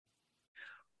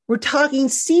We're talking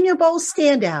Senior Bowl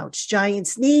standouts,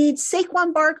 Giants needs,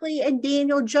 Saquon Barkley and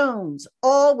Daniel Jones,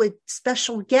 all with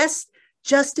special guest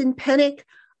Justin Pennick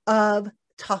of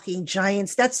Talking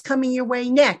Giants. That's coming your way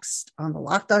next on the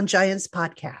Locked On Giants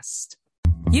podcast.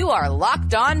 You are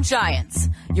Locked On Giants,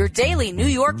 your daily New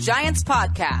York Giants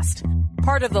podcast,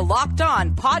 part of the Locked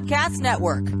On Podcast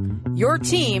Network, your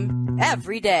team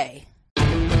every day.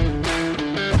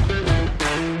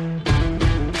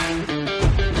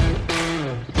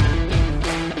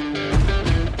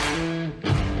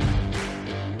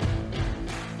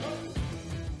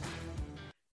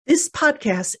 This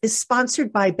podcast is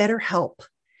sponsored by BetterHelp.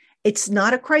 It's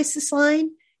not a crisis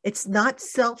line. It's not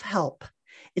self-help.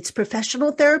 It's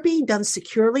professional therapy done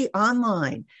securely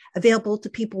online, available to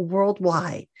people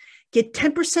worldwide. Get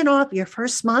 10% off your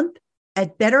first month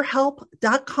at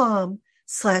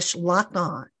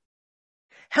betterhelp.com/lockedon.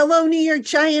 Hello, New York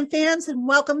Giant fans, and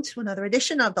welcome to another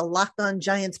edition of the Locked On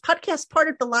Giants podcast, part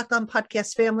of the Locked On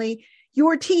podcast family,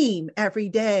 your team every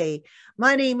day.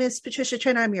 My name is Patricia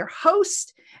Chen. I'm your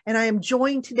host, and I am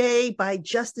joined today by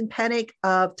Justin Pennick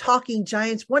of Talking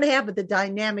Giants, one half of the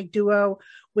dynamic duo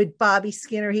with Bobby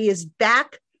Skinner. He is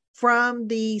back from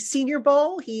the Senior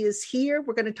Bowl. He is here.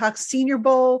 We're going to talk Senior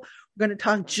Bowl. We're going to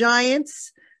talk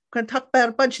Giants. We're going to talk about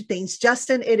a bunch of things.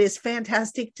 Justin, it is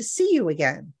fantastic to see you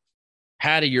again.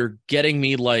 Patty, you're getting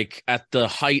me like at the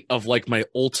height of like my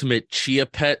ultimate chia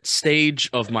pet stage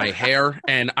of my hair.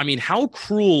 And I mean, how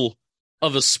cruel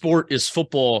of a sport is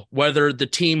football, whether the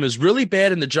team is really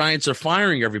bad and the Giants are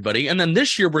firing everybody. And then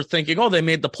this year we're thinking, oh, they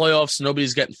made the playoffs.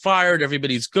 Nobody's getting fired.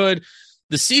 Everybody's good.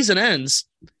 The season ends.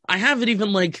 I haven't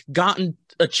even like gotten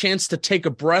a chance to take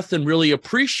a breath and really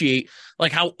appreciate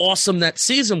like how awesome that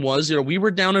season was. You know, we were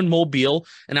down in Mobile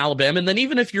in Alabama. And then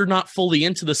even if you're not fully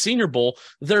into the Senior Bowl,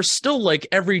 there's still like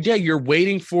every day you're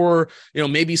waiting for, you know,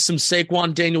 maybe some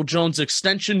Saquon Daniel Jones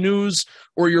extension news,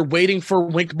 or you're waiting for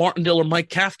Wink Martindale or Mike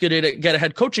Kafka to get a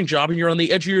head coaching job, and you're on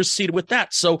the edge of your seat with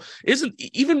that. So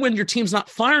even when your team's not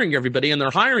firing everybody and they're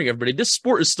hiring everybody, this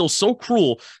sport is still so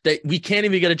cruel that we can't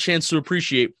even get a chance to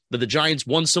appreciate that the Giants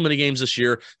won so many games this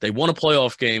year. They won a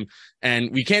playoff game,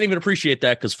 and we can't even appreciate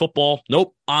that because football,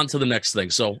 nope, on to the next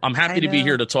thing. So I'm happy to be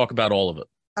here to talk about all of it.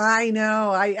 I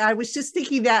know. I was just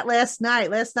thinking that last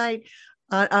night.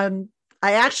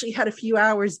 I actually had a few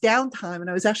hours downtime, and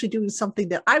I was actually doing something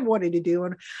that I wanted to do.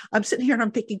 And I'm sitting here and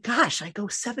I'm thinking, gosh, I go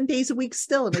 7 days a week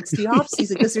still, and it's the off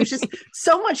season because there's just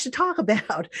so much to talk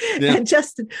about. Yeah. And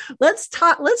Justin, let's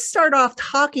start off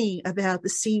talking about the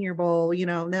Senior Bowl. You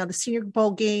know, now the Senior Bowl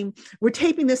game, we're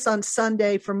taping this on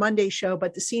Sunday for Monday's show,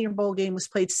 but the Senior Bowl game was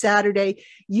played Saturday.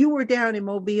 You were down in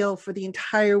Mobile for the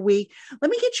entire week. Let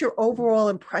me get your overall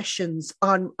impressions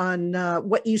on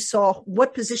what you saw,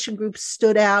 what position groups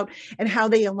stood out, and how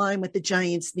they align with the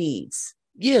Giants' needs.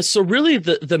 Yeah, so really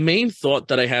the main thought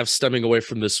that I have stemming away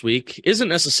from this week isn't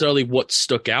necessarily what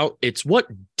stuck out, it's what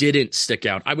didn't stick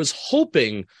out. I was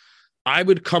hoping I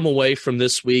would come away from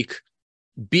this week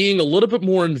being a little bit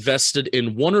more invested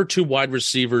in one or two wide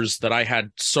receivers that I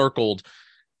had circled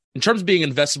in terms of being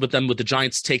invested with them, with the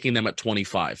Giants taking them at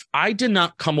 25. I did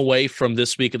not come away from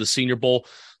this week of the Senior Bowl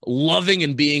loving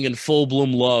and being in full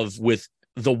bloom love with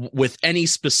any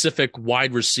specific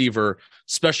wide receiver,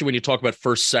 especially when you talk about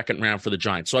first, second round for the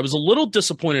Giants. So I was a little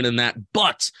disappointed in that,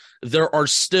 but there are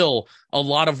still a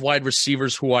lot of wide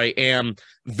receivers who I am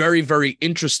very, very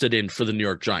interested in for the New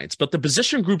York Giants. But the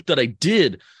position group that I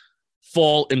did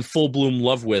fall in full bloom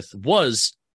love with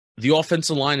was the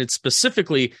offensive line, and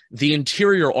specifically the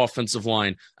interior offensive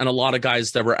line, and a lot of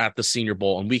guys that were at the Senior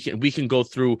Bowl. And we can go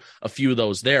through a few of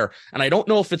those there. And I don't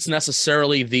know if it's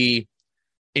necessarily the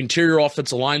interior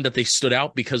offensive line that they stood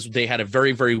out because they had a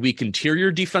very, very weak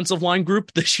interior defensive line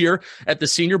group this year at the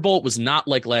Senior Bowl. It was not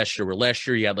like last year, where last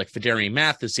year you had like Fedarian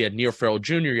Mathis, you had Neil Farrell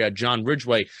Jr., you had John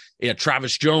Ridgeway, you had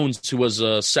Travis Jones, who was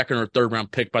a second or third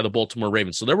round pick by the Baltimore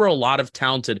Ravens. So there were a lot of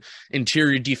talented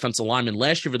interior defensive linemen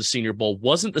last year for the Senior Bowl.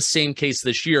 Wasn't the same case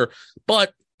this year,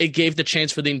 but it gave the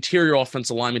chance for the interior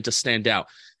offensive linemen to stand out.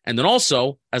 And then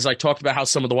also, as I talked about how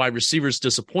some of the wide receivers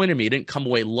disappointed me, I didn't come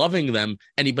away loving them,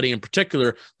 anybody in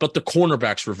particular, but the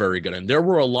cornerbacks were very good. And there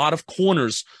were a lot of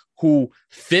corners who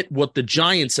fit what the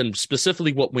Giants, and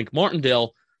specifically what Wink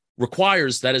Martindale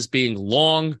requires, that is being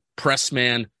long, press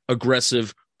man,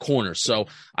 aggressive corners. So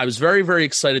I was very, very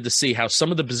excited to see how some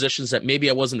of the positions that maybe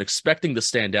I wasn't expecting to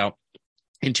stand out,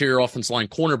 interior offensive line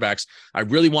cornerbacks, I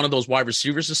really wanted those wide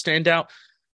receivers to stand out.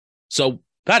 So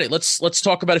Got it. Let's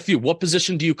talk about a few. What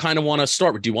position do you kind of want to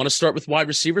start with? Do you want to start with wide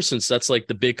receiver, since that's like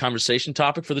the big conversation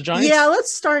topic for the Giants? Yeah,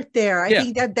 let's start there. I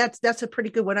think that's a pretty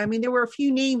good one. I mean, there were a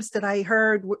few names that I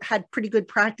heard had pretty good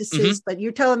practices, but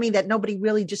you're telling me that nobody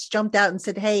really just jumped out and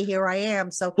said, "Hey, here I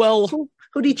am." So,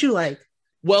 who did you like?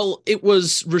 Well, it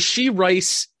was Rashee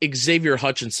Rice, Xavier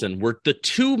Hutchinson were the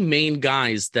two main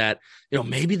guys that,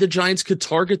 maybe the Giants could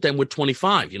target them with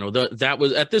 25. That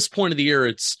was at this point of the year,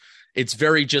 it's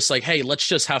very just like, hey, let's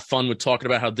just have fun with talking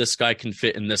about how this guy can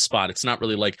fit in this spot. It's not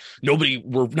really like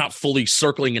we're not fully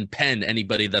circling and pen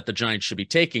anybody that the Giants should be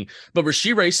taking. But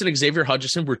Rashee Rice and Xavier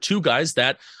Hutchinson were two guys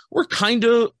that were kind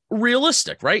of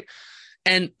realistic, right?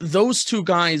 And those two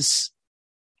guys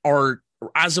are,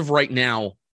 as of right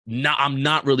now, I'm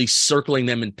not really circling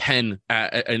them in pen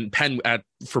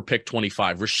for pick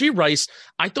 25. Rashee Rice,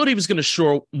 I thought he was going to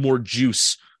show more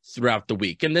juice throughout the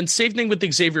week. And then same thing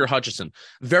with Xavier Hutchinson.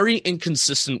 Very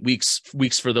inconsistent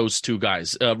weeks for those two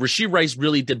guys. Rashee Rice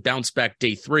really did bounce back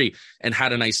day 3 and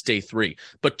had a nice day 3.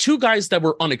 But two guys that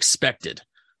were unexpected,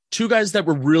 two guys that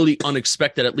were really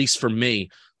unexpected, at least for me,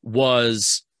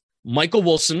 was Michael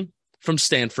Wilson from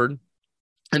Stanford,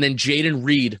 and then Jayden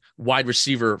Reed, wide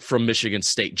receiver from Michigan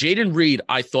State. Jayden Reed,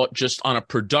 I thought, just on a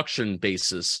production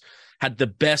basis, had the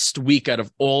best week out of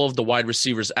all of the wide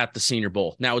receivers at the Senior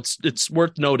Bowl. Now, it's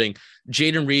worth noting,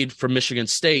 Jayden Reed from Michigan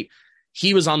State,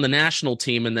 he was on the national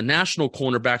team, and the national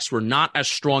cornerbacks were not as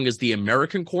strong as the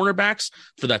American cornerbacks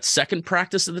for that second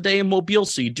practice of the day in Mobile.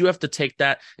 So you do have to take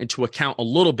that into account a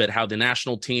little bit, how the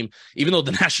national team, even though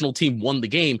the national team won the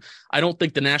game, I don't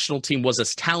think the national team was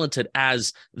as talented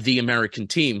as the American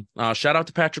team. Shout out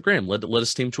to Patrick Graham, led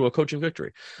his team to a coaching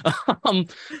victory.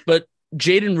 But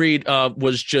Jayden Reed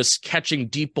was just catching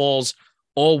deep balls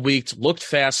all week, looked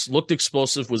fast, looked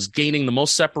explosive, was gaining the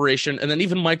most separation. And then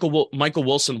even Michael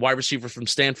Wilson, wide receiver from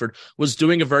Stanford, was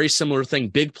doing a very similar thing.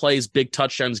 Big plays, big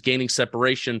touchdowns, gaining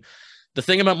separation. The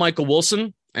thing about Michael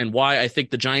Wilson and why I think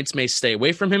the Giants may stay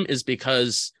away from him is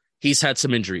because he's had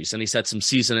some injuries, and he's had some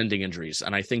season-ending injuries.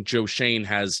 And I think Joe Schoen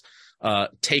has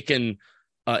taken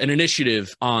an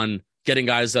initiative on getting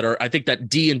guys that are, I think, that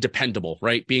D and dependable,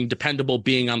 right? Being dependable,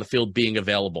 being on the field, being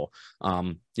available.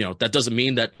 That doesn't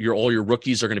mean that all your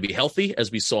rookies are going to be healthy,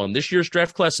 as we saw in this year's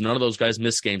draft class. None of those guys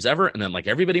missed games ever. And then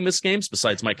everybody missed games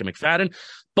besides Micah McFadden.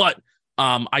 But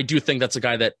I do think that's a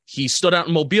guy that he stood out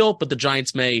in Mobile, but the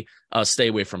Giants may stay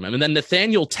away from him. And then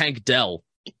Nathaniel Tank Dell.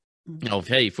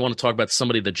 Hey, if you want to talk about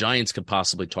somebody the Giants could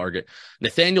possibly target,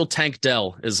 Nathaniel Tank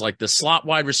Dell is like the slot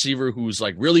wide receiver who's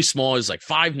really small. He's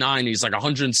 5'9". He's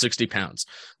 160 pounds.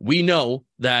 We know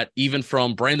that even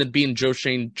from Brandon Beane and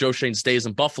Joe Schoen's days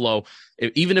in Buffalo,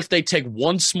 even if they take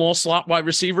one small slot wide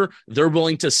receiver, they're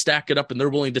willing to stack it up and they're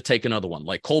willing to take another one,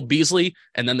 like Cole Beasley,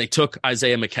 and then they took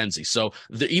Isaiah McKenzie. So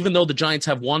even though the Giants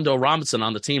have Wan'Dale Robinson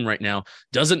on the team right now,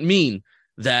 doesn't mean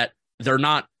that they're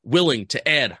not willing to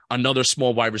add another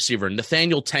small wide receiver.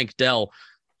 Nathaniel Tank Dell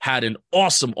had an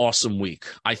awesome week.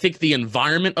 I think the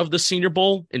environment of the Senior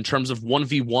Bowl in terms of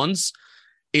 1v1s,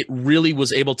 it really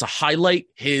was able to highlight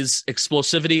his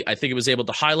explosivity. I think it was able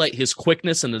to highlight his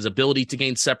quickness and his ability to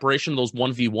gain separation, those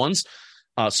 1v1s.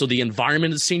 So the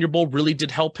environment of the Senior Bowl really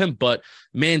did help him, but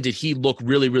man, did he look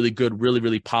really, really good, really,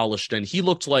 really polished. And he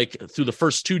looked like through the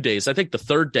first 2 days, I think the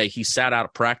third day he sat out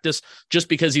of practice just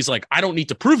because he's like, I don't need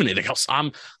to prove anything else.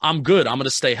 I'm good. I'm going to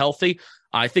stay healthy.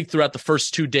 I think throughout the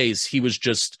first 2 days, he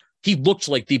looked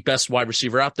like the best wide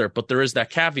receiver out there, but there is that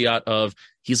caveat of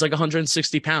he's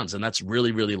 160 pounds, and that's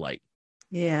really, really light.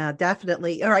 Yeah,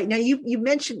 definitely. All right. Now you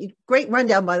mentioned, great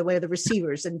rundown, by the way, of the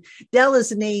receivers, and Dell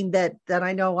is a name that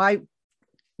I know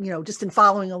just in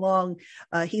following along,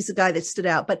 he's the guy that stood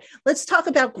out. But let's talk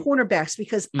about cornerbacks,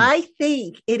 because I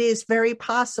think it is very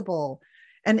possible,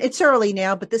 and it's early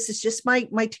now, but this is just my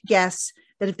guess,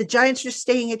 that if the Giants are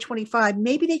staying at 25,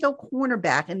 maybe they go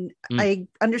cornerback. And I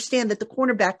understand that the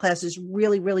cornerback class is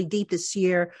really, really deep this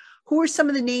year. Who are some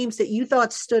of the names that you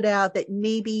thought stood out that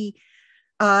maybe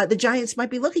the Giants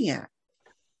might be looking at?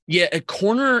 Yeah, a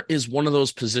corner is one of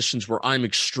those positions where I'm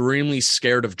extremely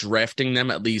scared of drafting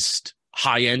them, at least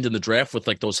high end in the draft, with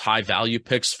those high value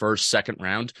picks, first, second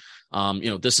round.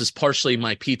 This is partially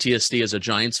my PTSD as a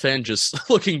Giants fan,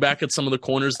 just looking back at some of the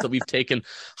corners that we've taken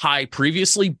high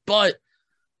previously. But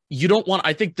you don't want,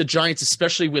 I think the Giants,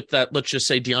 especially with that, let's just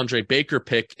say DeAndre Baker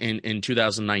pick in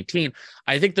 2019,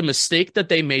 I think the mistake that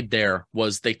they made there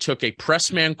was they took a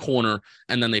press man corner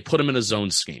and then they put him in a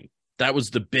zone scheme. That was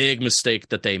the big mistake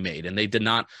that they made, and they did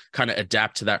not kind of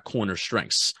adapt to that corner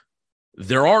strengths.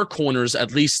 There are corners,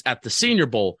 at least at the Senior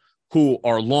Bowl, who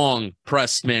are long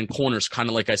press man corners, kind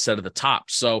of like I said at the top.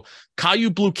 So Caillou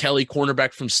Blue Kelly,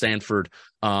 cornerback from Stanford,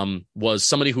 was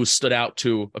somebody who stood out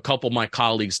to a couple of my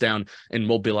colleagues down in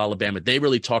Mobile, Alabama. They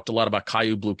really talked a lot about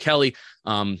Caillou Blue Kelly.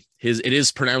 It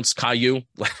is pronounced Caillou,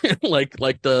 like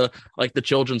the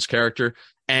children's character.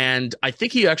 And I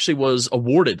think he actually was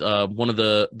awarded one of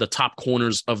the top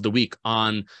corners of the week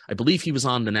on, I believe he was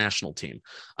on the national team.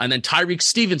 And then Tyreek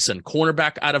Stevenson,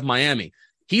 cornerback out of Miami.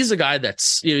 He's a guy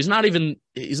that's, he's not even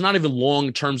long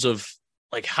in terms of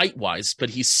like height wise, but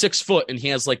he's 6 foot and he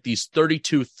has like these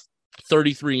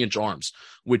 33-inch arms,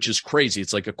 which is crazy.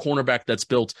 It's like a cornerback that's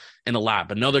built in a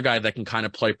lab. Another guy that can kind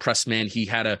of play press man. He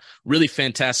had a really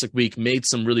fantastic week, made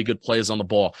some really good plays on the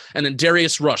ball. And then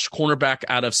Darius Rush, cornerback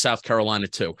out of South Carolina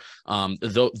too.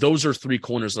 Those are 3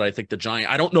 corners that I think the Giants,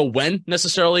 I don't know when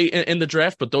necessarily in the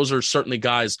draft, but those are certainly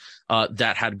guys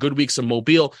that had good weeks in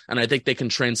Mobile. And I think they can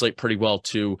translate pretty well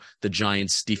to the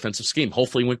Giants defensive scheme.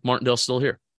 Hopefully Wink Martindale's still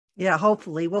here. Yeah,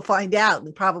 hopefully we'll find out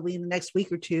probably in the next week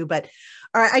or two. But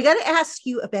all right, I got to ask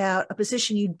you about a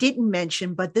position you didn't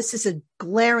mention, but this is a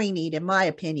glaring need, in my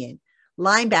opinion.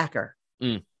 Linebacker.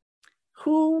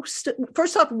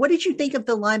 First off, what did you think of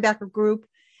the linebacker group?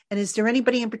 And is there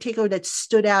anybody in particular that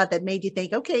stood out that made you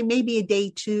think, okay, maybe a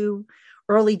day 2,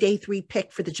 early day 3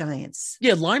 pick for the Giants?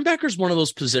 Yeah, linebacker is one of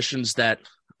those positions that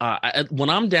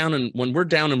when we're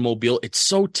down in Mobile, it's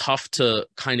so tough to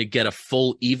kind of get a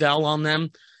full eval on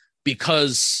them.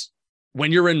 Because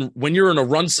when you're in a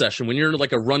run session, when you're in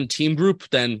like a run team group,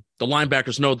 then the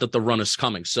linebackers know that the run is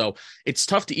coming. So it's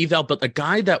tough to eval. But a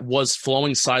guy that was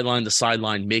flowing sideline to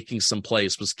sideline, making some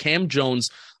plays was Cam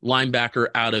Jones, linebacker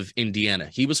out of Indiana.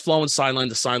 He was flowing sideline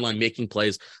to sideline, making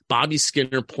plays. Bobby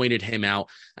Skinner pointed him out.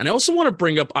 And I also want to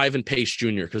bring up Ivan Pace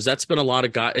Jr. because that's been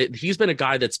he's been a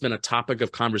guy that's been a topic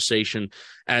of conversation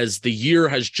as the year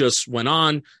has just went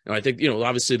on. And I think,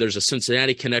 obviously there's a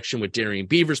Cincinnati connection with Darian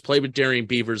Beavers, played with Darian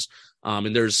Beavers.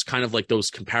 And there's kind of like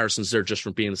those comparisons there just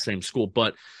from being in the same school.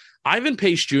 But Ivan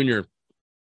Pace Jr.,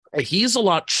 he's a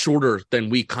lot shorter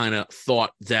than we kind of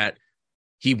thought that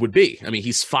he would be. I mean,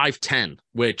 he's 5'10",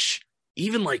 which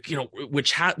even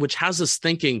which has us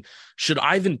thinking, should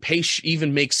Ivan Pace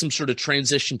even make some sort of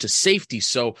transition to safety?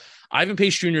 So Ivan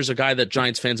Pace Jr. is a guy that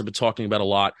Giants fans have been talking about a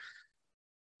lot.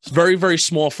 It's very, very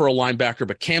small for a linebacker,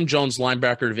 but Cam Jones,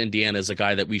 linebacker of Indiana, is a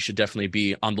guy that we should definitely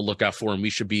be on the lookout for, and we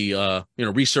should be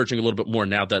researching a little bit more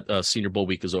now that Senior Bowl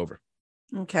week is over.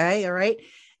 Okay, all right.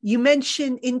 You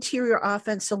mentioned interior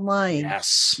offensive line.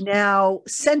 Yes. Now,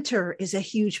 center is a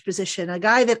huge position. A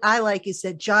guy that I like is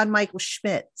that John Michael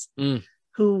Schmitz,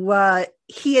 who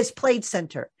he has played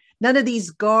center. None of these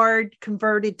guard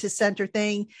converted to center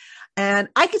thing. And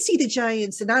I could see the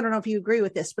Giants, and I don't know if you agree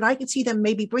with this, but I could see them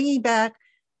maybe bringing back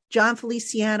John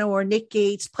Feliciano or Nick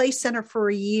Gates, play center for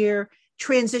a year,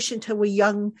 transition to a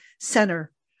young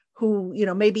center who,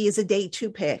 maybe is a day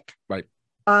 2 pick. Right.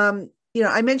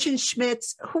 I mentioned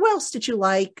Schmitz. Who else did you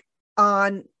like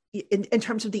in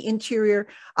terms of the interior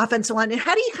offensive line? And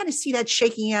how do you kind of see that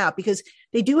shaking out? Because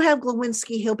they do have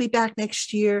Glowinski. He'll be back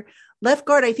next year. Left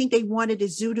guard, I think they wanted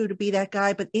Ezeudu to be that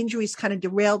guy, but injuries kind of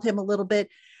derailed him a little bit.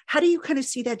 How do you kind of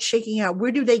see that shaking out?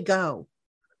 Where do they go?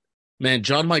 Man,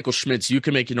 John Michael Schmitz, you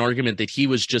can make an argument that he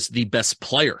was just the best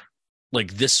player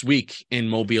like this week in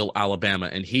Mobile, Alabama.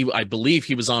 And I believe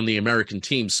he was on the American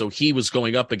team. So he was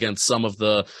going up against some of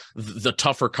the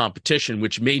tougher competition,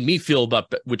 which made me feel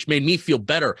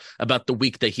better about the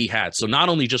week that he had. So not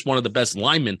only just one of the best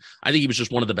linemen, I think he was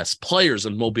just one of the best players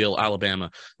in Mobile,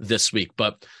 Alabama this week.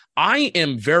 But I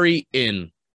am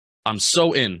I'm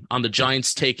so in on the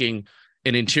Giants taking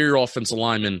an interior offensive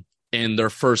lineman in their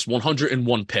first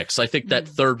 101 picks. I think that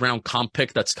 3rd round comp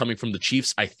pick that's coming from the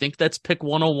Chiefs, I think that's pick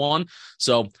 101.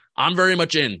 So I'm very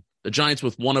much in the Giants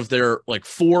with one of their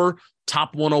 4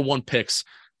 top 101 picks,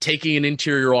 taking an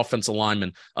interior offensive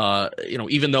lineman.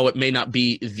 Even though it may not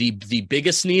be the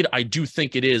biggest need, I do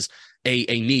think it is a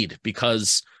need,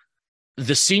 because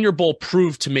the Senior Bowl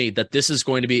proved to me that this is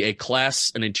going to be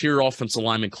an interior offensive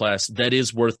lineman class that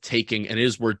is worth taking and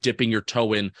is worth dipping your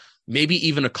toe in, maybe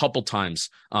even a couple times.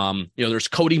 There's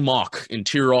Cody Mauch,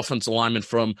 interior offensive lineman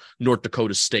from North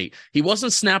Dakota State. He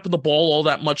wasn't snapping the ball all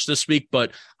that much this week,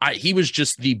 but he was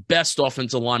just the best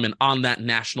offensive lineman on that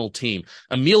national team.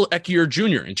 Emil Ekiyor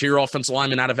Jr., interior offensive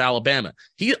lineman out of Alabama.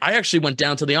 I actually went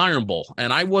down to the Iron Bowl,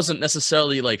 and I wasn't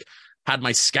necessarily had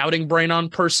my scouting brain on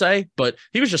per se, but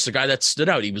he was just a guy that stood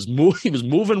out. He was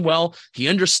moving well. He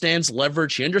understands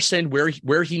leverage. He understands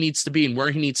where he needs to be and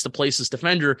where he needs to place his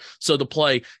defender so the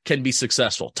play can be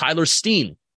successful. Tyler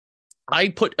Steen, I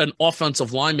put an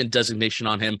offensive lineman designation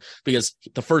on him because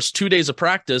the first 2 days of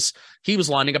practice, he was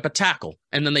lining up a tackle,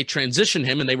 and then they transitioned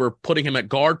him and they were putting him at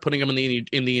guard, putting him in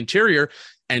the interior.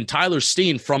 And Tyler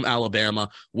Steen from Alabama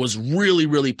was really,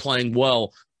 really playing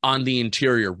well on the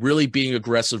interior, really being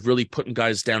aggressive, really putting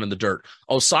guys down in the dirt.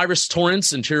 O'Cyrus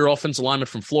Torrence, interior offensive lineman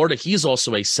from Florida, he's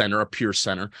also a center, a pure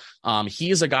center.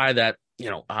 He is a guy that,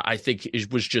 I think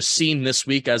it was just seen this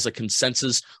week as a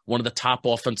consensus, one of the top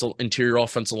interior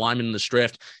offensive linemen in this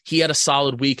draft. He had a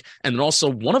solid week. And then also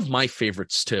one of my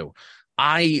favorites too.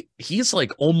 He's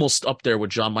like almost up there with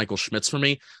John Michael Schmitz for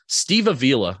me. Steve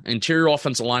Avila, interior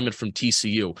offensive lineman from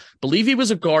TCU. Believe he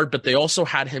was a guard, but they also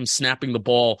had him snapping the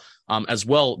ball as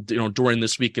well, during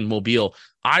this week in Mobile.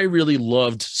 I really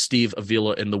loved Steve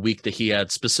Avila in the week that he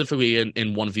had, specifically in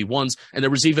 1v1s. And there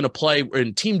was even a play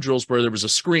in team drills where there was a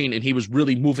screen and he was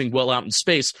really moving well out in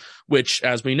space, which,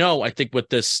 as we know, I think with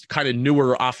this kind of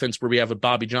newer offense where we have a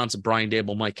Bobby Johnson, Brian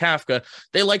Dable, Mike Kafka,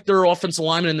 they like their offensive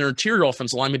linemen and their interior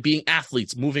offensive linemen being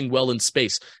athletes, moving well in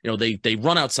space. They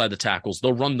run outside the tackles,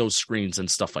 they'll run those screens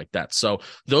and stuff like that. So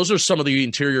those are some of the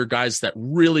interior guys that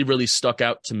really, really stuck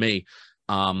out to me.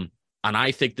 And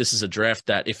I think this is a draft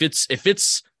that if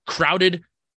it's crowded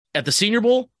at the Senior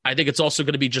Bowl, I think it's also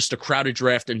going to be just a crowded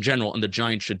draft in general, and the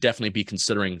Giants should definitely be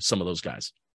considering some of those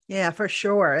guys. Yeah, for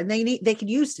sure. And they could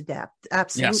use the depth.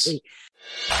 Absolutely.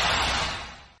 Yes.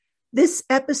 This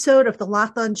episode of the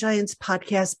Locked On Giants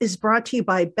podcast is brought to you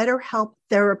by BetterHelp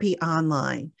Therapy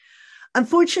Online.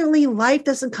 Unfortunately, life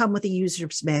doesn't come with a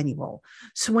user's manual.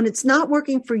 So when it's not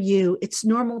working for you, it's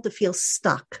normal to feel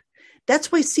stuck.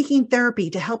 That's why seeking therapy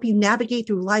to help you navigate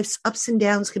through life's ups and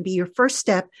downs can be your first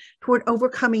step toward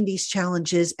overcoming these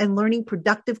challenges and learning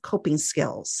productive coping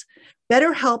skills.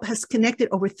 BetterHelp has connected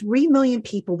over 3 million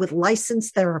people with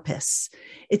licensed therapists.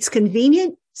 It's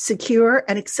convenient, secure,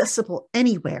 and accessible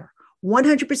anywhere,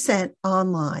 100%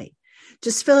 online.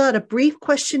 Just fill out a brief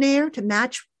questionnaire to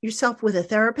match yourself with a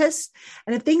therapist.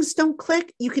 And if things don't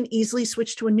click, you can easily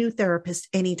switch to a new therapist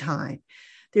anytime.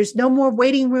 There's no more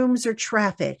waiting rooms or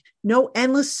traffic, no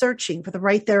endless searching for the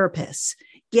right therapist.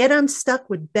 Get unstuck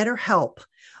with BetterHelp.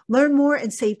 Learn more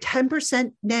and save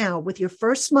 10% now with your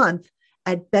first month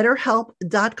at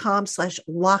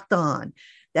betterhelp.com/lockedon.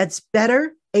 That's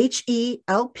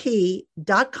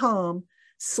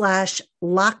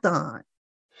betterhelp.com/lockedon.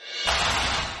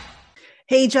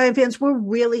 Hey, Giant fans, we're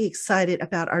really excited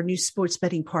about our new sports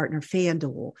betting partner,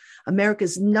 FanDuel,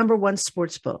 America's #1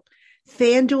 sportsbook.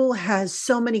 FanDuel has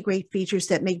so many great features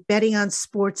that make betting on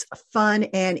sports fun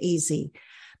and easy.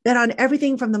 Bet on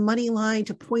everything from the money line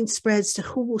to point spreads to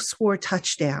who will score a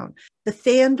touchdown. The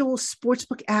FanDuel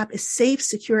Sportsbook app is safe,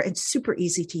 secure, and super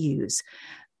easy to use.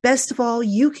 Best of all,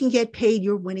 you can get paid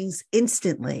your winnings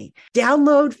instantly.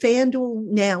 Download FanDuel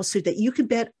now so that you can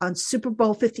bet on Super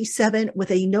Bowl 57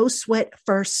 with a no-sweat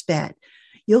first bet.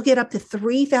 You'll get up to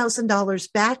 $3,000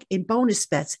 back in bonus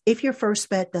bets if your first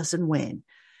bet doesn't win.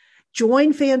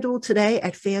 Join FanDuel today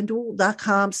at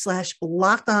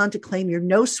FanDuel.com/lockedon to claim your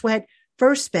no-sweat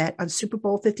first bet on Super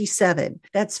Bowl 57.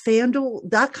 That's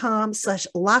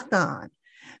FanDuel.com/lockedon.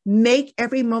 Make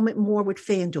every moment more with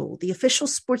FanDuel, the official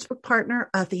sportsbook partner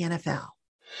of the NFL.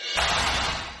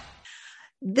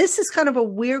 This is kind of a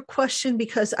weird question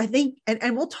because I think,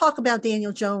 and we'll talk about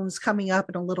Daniel Jones coming up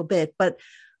in a little bit, but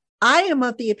I am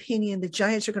of the opinion the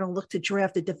Giants are going to look to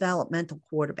draft a developmental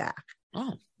quarterback.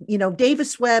 Oh.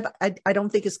 Davis Webb, I don't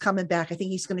think is coming back. I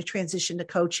think he's going to transition to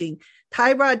coaching.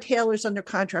 Tyrod Taylor's under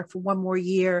contract for 1 more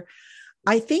year.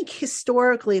 I think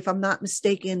historically, if I'm not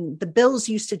mistaken, the Bills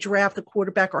used to draft a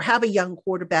quarterback or have a young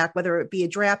quarterback, whether it be a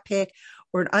draft pick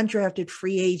or an undrafted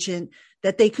free agent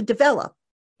that they could develop.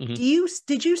 Mm-hmm.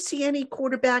 Did you see any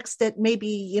quarterbacks that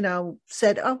maybe,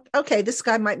 said, oh, okay, this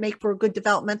guy might make for a good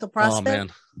developmental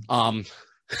prospect? Oh, man.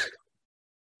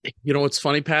 It's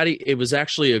funny, Patty. It was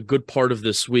actually a good part of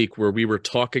this week where we were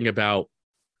talking about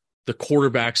the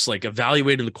quarterbacks, like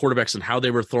evaluating the quarterbacks and how they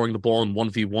were throwing the ball in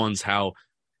 1v1s, how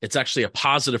it's actually a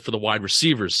positive for the wide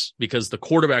receivers because the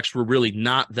quarterbacks were really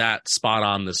not that spot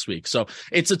on this week. So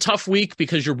it's a tough week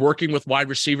because you're working with wide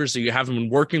receivers that you haven't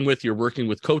been working with. You're working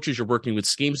with coaches. You're working with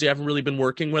schemes you haven't really been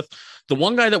working with. The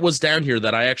one guy that was down here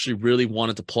that I actually really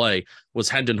wanted to play was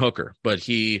Hendon Hooker, but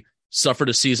he suffered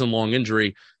a season-long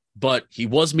injury. But he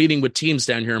was meeting with teams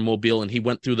down here in Mobile, and he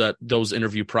went through those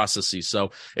interview processes.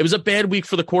 So it was a bad week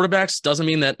for the quarterbacks. Doesn't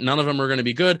mean that none of them are going to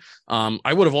be good.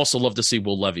 I would have also loved to see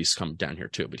Will Levis come down here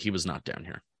too, but he was not down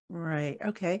here. Right.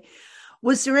 Okay.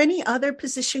 Was there any other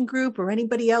position group or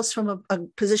anybody else from a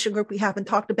position group we haven't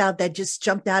talked about that just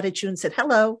jumped out at you and said,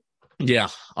 hello? Yeah.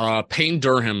 Payne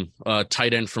Durham,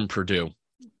 tight end from Purdue.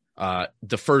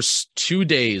 The first 2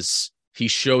 days, he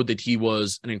showed that he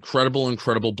was an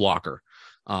incredible blocker.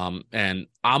 And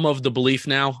I'm of the belief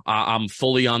now, I'm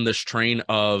fully on this train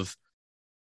of,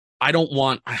 I don't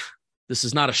want this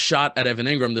is not a shot at Evan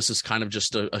Ingram. This is kind of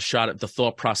just a shot at the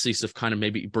thought process of kind of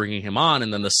maybe bringing him on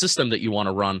and then the system that you want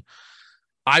to run.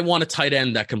 I want a tight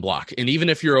end that can block. And even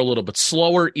if you're a little bit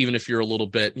slower, even if you're a little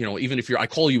bit, even if I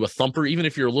call you a thumper, even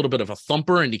if you're a little bit of a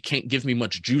thumper and you can't give me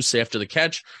much juice after the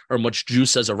catch or much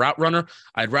juice as a route runner,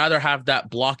 I'd rather have that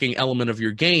blocking element of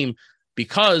your game,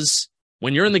 because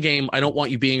when you're in the game, I don't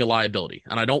want you being a liability.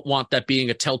 And I don't want that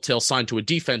being a telltale sign to a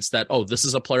defense that, oh, this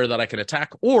is a player that I can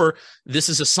attack, or this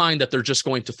is a sign that they're just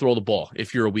going to throw the ball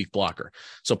if you're a weak blocker.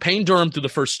 So Payne Durham through the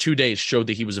first 2 days showed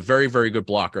that he was a very, very good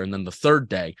blocker. And then the third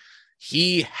day,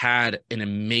 he had an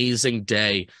amazing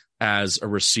day as a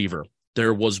receiver.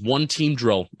 There was one team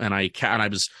drill, and I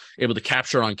was able to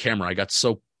capture on camera. I got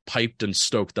so piped and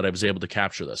stoked that I was able to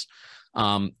capture this.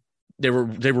 They were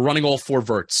running all four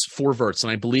verts,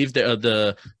 and I believe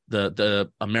the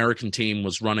American team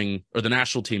was running, or the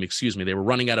national team, excuse me, they were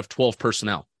running out of 12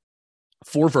 personnel.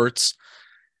 4 verts.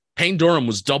 Payne Durham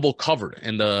was double covered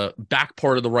in the back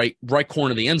part of the right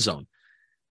corner of the end zone.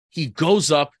 He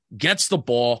goes up, gets the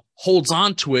ball, holds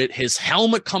on to it. His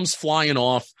helmet comes flying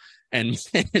off, and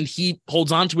he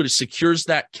holds on to it, secures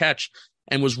that catch,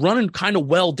 and was running kind of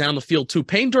well down the field too.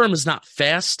 Payne Durham is not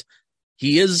fast.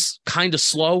 He is kind of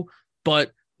slow,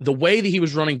 but the way that he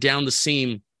was running down the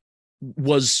seam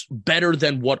was better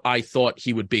than what I thought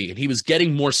he would be. And he was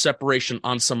getting more separation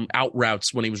on some out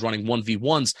routes when he was running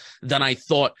 1v1s than I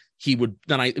thought he would,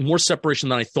 more separation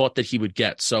than I thought that he would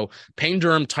get. So Payne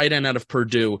Durham, tight end out of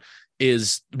Purdue,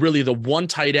 is really the one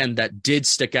tight end that did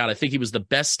stick out. I think he was the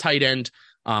best tight end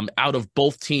out of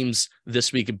both teams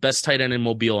this week, best tight end in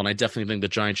Mobile. And I definitely think the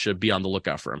Giants should be on the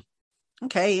lookout for him.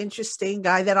 Okay. Interesting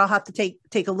guy that I'll have to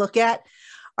take a look at.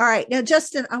 All right. Now,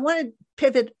 Justin, I want to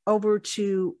pivot over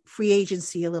to free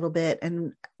agency a little bit,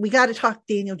 and we got to talk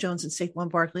Daniel Jones and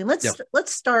Saquon Barkley. And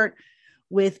let's start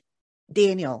with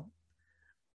Daniel.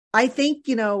 I think,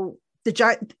 the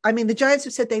Giants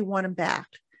have said they want him back.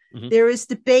 Mm-hmm. There is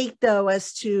debate, though,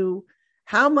 as to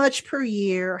how much per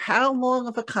year, how long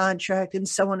of a contract, and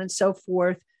so on and so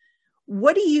forth.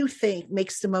 What do you think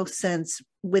makes the most sense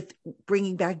with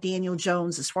bringing back Daniel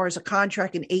Jones as far as a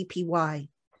contract and APY?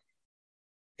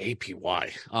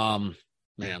 APY.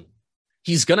 Man,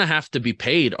 he's going to have to be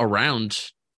paid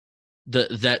around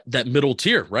that middle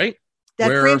tier, right?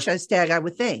 Franchise tag, I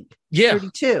would think. Yeah.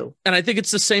 32. And I think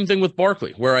it's the same thing with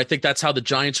Barkley, where I think that's how the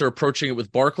Giants are approaching it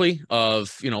with Barkley,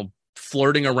 of,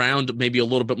 flirting around maybe a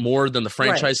little bit more than the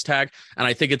franchise tag. And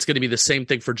I think it's going to be the same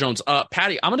thing for Jones.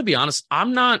 Patty, I'm going to be honest.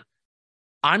 I'm not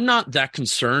that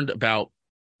concerned about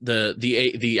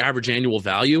the average annual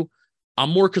value. I'm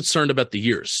more concerned about the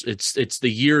years. It's the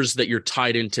years that you're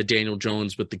tied into Daniel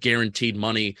Jones with the guaranteed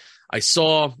money. I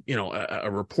saw,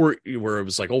 a report where it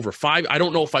was like over 5. I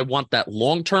don't know if I want that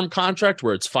long-term contract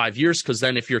where it's 5 years, because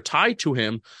then if you're tied to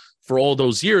him for all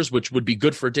those years, which would be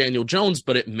good for Daniel Jones,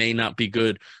 but it may not be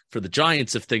good for the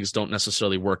Giants if things don't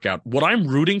necessarily work out. What I'm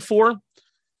rooting for,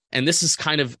 and this is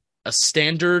kind of a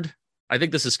standard, I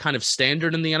think this is kind of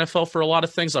standard in the NFL for a lot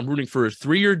of things. I'm rooting for a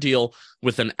 3-year deal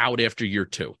with an out after year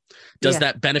 2. Does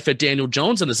that benefit Daniel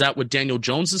Jones? And is that what Daniel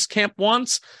Jones's camp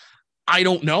wants? I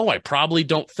don't know. I probably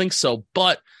don't think so,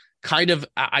 but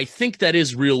I think that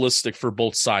is realistic for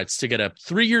both sides to get a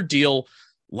 3-year deal,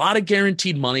 a lot of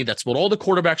guaranteed money. That's what all the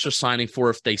quarterbacks are signing for.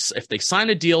 If they sign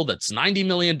a deal that's $90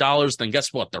 million, then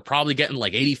guess what? They're probably getting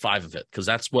like 85 of it, because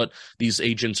that's what these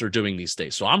agents are doing these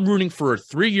days. So I'm rooting for a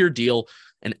 3-year deal,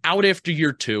 and out after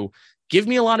year 2, give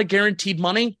me a lot of guaranteed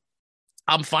money.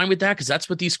 I'm fine with that, because that's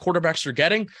what these quarterbacks are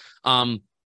getting.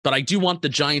 But I do want the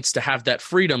Giants to have that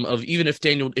freedom of, even if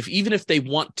they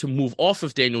want to move off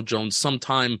of Daniel Jones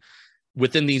sometime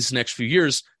within these next few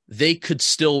years, they could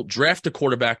still draft a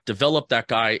quarterback, develop that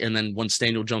guy, and then once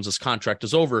Daniel Jones's contract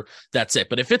is over, that's it.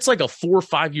 But if it's like a 4 or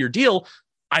 5 year deal,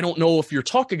 I don't know if you're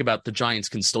talking about the Giants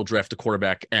can still draft a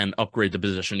quarterback and upgrade the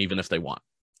position even if they want.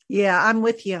 Yeah, I'm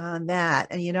with you on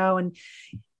that. And,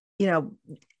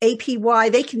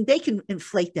 APY, they can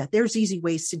inflate that. There's easy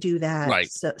ways to do that. Right.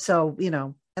 So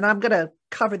and I'm going to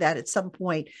cover that at some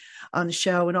point on the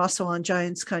show and also on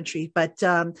Giants Country. But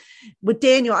with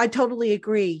Daniel, I totally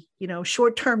agree.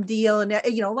 Short-term deal. And,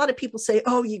 a lot of people say,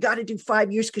 oh, you got to do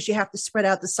 5 years because you have to spread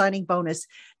out the signing bonus.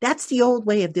 That's the old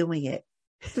way of doing it.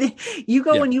 You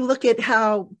go and you look at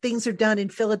how things are done in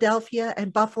Philadelphia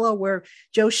and Buffalo, where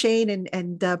Joe Shane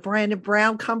and Brandon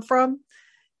Brown come from.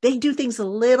 They do things a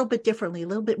little bit differently, a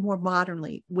little bit more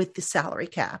modernly with the salary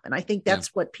cap. And I think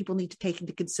that's what people need to take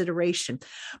into consideration.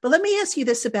 But let me ask you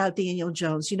this about Daniel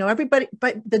Jones. Everybody,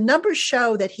 but the numbers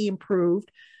show that he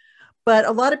improved, but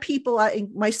a lot of people,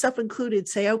 myself included,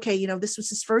 say, okay, this was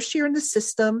his first year in the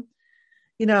system.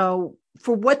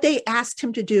 for what they asked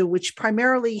him to do, which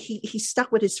primarily he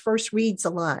stuck with his first reads a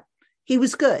lot. He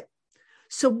was good.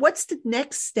 So what's the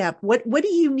next step? What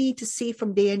do you need to see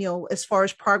from Daniel as far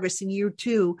as progress in year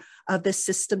 2 of this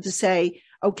system to say,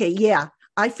 okay, yeah,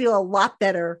 I feel a lot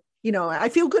better. I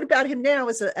feel good about him now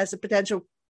as a potential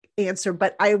answer,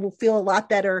 but I will feel a lot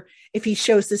better if he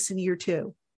shows this in year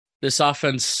 2. This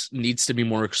offense needs to be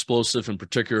more explosive, in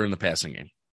particular in the passing game.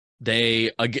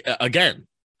 They, again,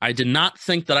 I did not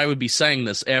think that I would be saying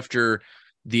this after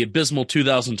the abysmal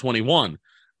 2021,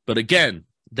 but again,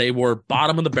 they were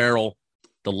bottom of the barrel,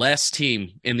 the last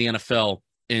team in the NFL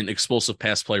in explosive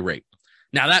pass play rate.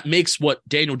 Now that makes what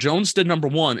Daniel Jones did number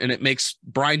 1, and it makes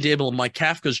Brian Daboll and Mike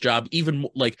Kafka's job even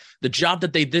like the job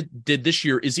that they did this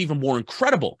year is even more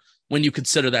incredible when you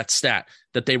consider that stat,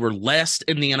 that they were last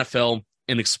in the NFL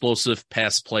in explosive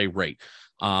pass play rate.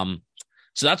 So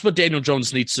that's what Daniel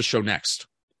Jones needs to show next.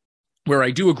 Where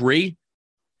I do agree,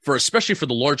 especially for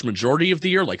the large majority of the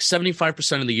year, like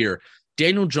 75% of the year,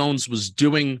 Daniel Jones was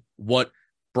doing what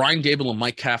Brian Daboll and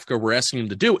Mike Kafka were asking him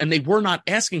to do, and they were not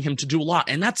asking him to do a lot,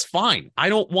 and that's fine.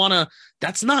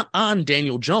 That's not on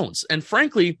Daniel Jones. And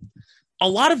frankly, a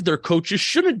lot of their coaches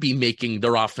shouldn't be making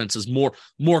their offenses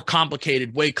more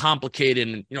complicated, way complicated.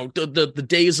 And, the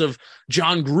days of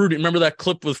John Gruden, remember that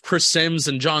clip with Chris Sims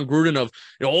and John Gruden of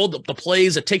all the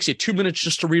plays, it takes you 2 minutes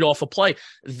just to read off a play.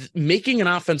 Making an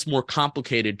offense more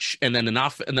complicated and then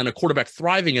a quarterback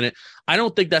thriving in it, I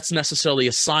don't think that's necessarily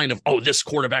a sign of, this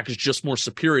quarterback is just more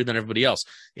superior than everybody else.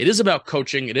 It is about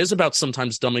coaching. It is about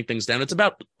sometimes dumbing things down. It's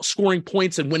about scoring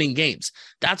points and winning games.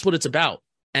 That's what it's about.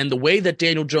 And the way that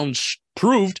Daniel Jones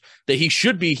proved that he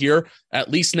should be here at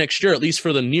least next year, at least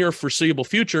for the near foreseeable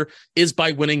future, is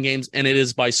by winning games, and it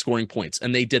is by scoring points.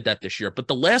 And they did that this year. But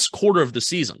the last quarter of the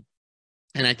season,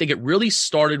 and I think it really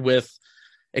started with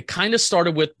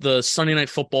the Sunday Night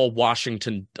Football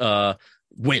Washington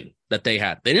win that they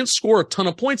had. They didn't score a ton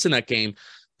of points in that game,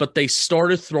 but they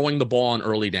started throwing the ball on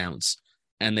early downs,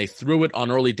 and they threw it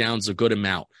on early downs a good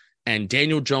amount. And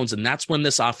Daniel Jones, and that's when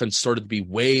this offense started to be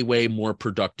way, way more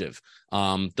productive.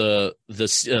 The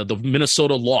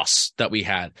Minnesota loss that we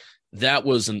had, that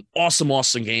was an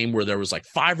awesome game where there was like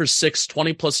 5 or 6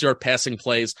 20-plus yard passing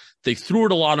plays. They threw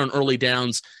it a lot on early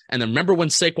downs. And then remember when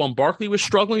Saquon Barkley was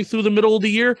struggling through the middle of the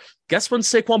year? Guess when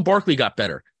Saquon Barkley got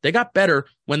better? They got better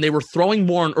when they were throwing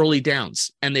more on early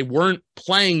downs, and they weren't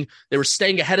playing. They were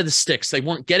staying ahead of the sticks. They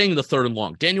weren't getting the 3rd and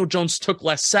long. Daniel Jones took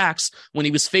less sacks when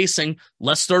he was facing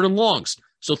less 3rd and longs.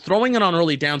 So throwing it on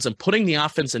early downs and putting the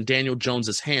offense in Daniel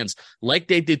Jones's hands like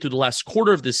they did through the last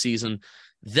quarter of this season,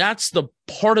 that's the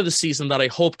part of the season that I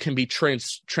hope can be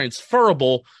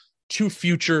transferable to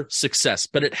future success.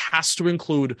 But it has to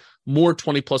include more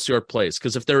 20-plus yard plays,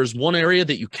 because if there is one area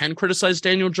that you can criticize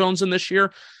Daniel Jones in this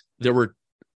year, there were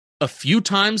a few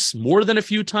times, more than a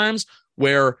few times,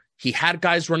 where he had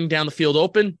guys running down the field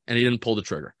open and he didn't pull the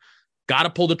trigger. Got to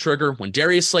pull the trigger. When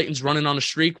Darius Slayton's running on a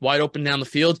streak wide open down the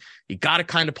field, you got to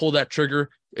kind of pull that trigger.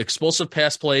 Explosive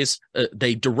pass plays,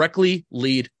 they directly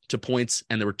lead to points,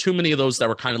 and there were too many of those that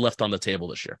were kind of left on the table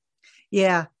this year.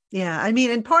 Yeah. I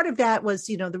mean, and part of that was,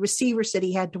 the receivers that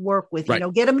he had to work with, right.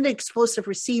 Get him an explosive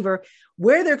receiver.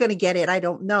 Where they're going to get it, I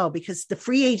don't know, because the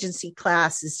free agency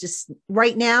class is just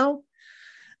right now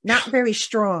not very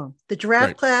strong. The draft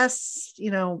right. class,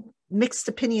 mixed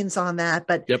opinions on that,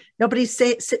 but yep. Nobody's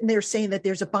sitting there saying that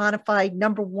there's a bona fide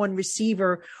number 1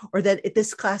 receiver, or that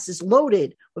this class is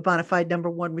loaded with bona fide number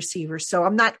 1 receivers. So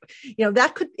I'm not,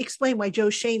 that could explain why Joe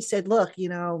Schoen said, look,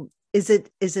 is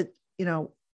it,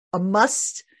 a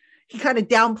must? He kind of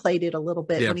downplayed it a little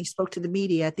bit when he spoke to the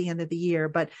media at the end of the year.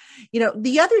 But,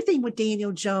 the other thing with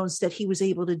Daniel Jones that he was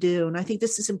able to do, and I think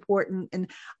this is important,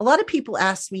 and a lot of people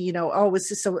ask me, is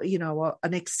this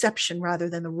an exception rather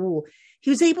than the rule? He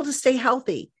was able to stay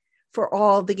healthy for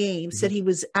all the games that he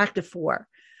was active for.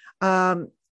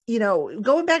 Going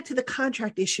back to the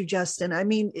contract issue, Justin, I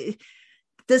mean,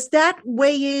 does that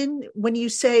weigh in when you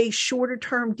say shorter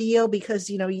term deal, because,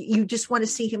 you just want to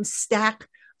see him stack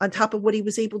on top of what he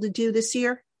was able to do this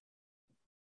year?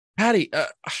 Patty,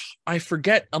 I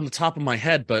forget on the top of my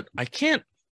head, but I can't.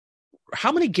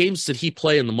 How many games did he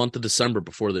play in the month of December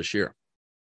before this year?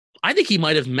 I think he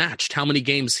might have matched how many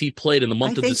games he played in the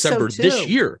month of December this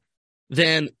year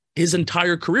than his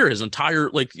entire career, his entire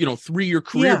 3-year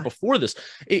career before this.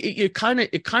 It kind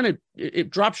of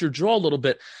drops your jaw a little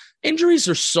bit. Injuries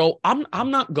are so.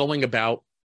 I'm not going about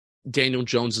Daniel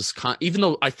Jones's even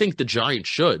though I think the Giants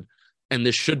should. And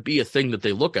this should be a thing that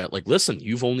they look at. Like, listen,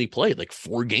 you've only played like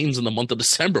 4 games in the month of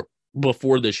December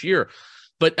before this year.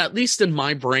 But at least in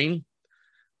my brain,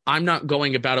 I'm not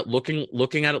going about it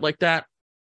looking at it like that.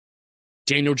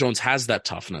 Daniel Jones has that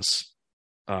toughness.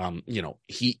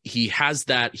 He has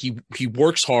that. He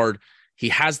works hard. He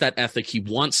has that ethic. He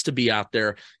wants to be out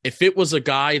there. If it was a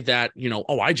guy that,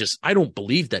 I don't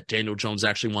believe that Daniel Jones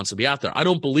actually wants to be out there. I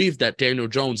don't believe that Daniel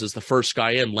Jones is the first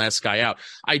guy in, last guy out.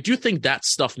 I do think that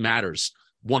stuff matters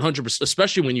 100%,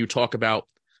 especially when you talk about,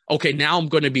 okay, now I'm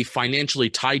going to be financially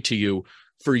tied to you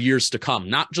for years to come,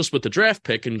 not just with the draft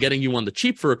pick and getting you on the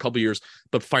cheap for a couple of years,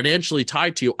 but financially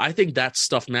tied to you. I think that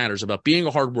stuff matters about being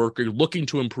a hard worker, looking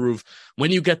to improve. When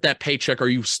you get that paycheck, are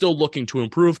you still looking to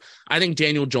improve? I think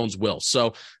Daniel Jones will.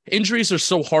 So injuries are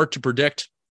so hard to predict.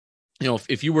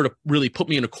 If you were to really put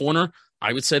me in a corner,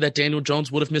 I would say that Daniel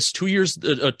Jones would have missed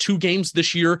 2 games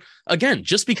this year again,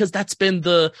 just because that's been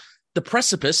the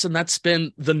precipice, and that's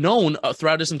been the known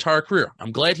throughout his entire career.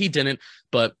 I'm glad he didn't,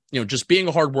 but just being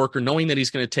a hard worker, knowing that he's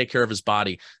going to take care of his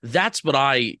body, that's what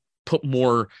I put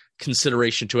more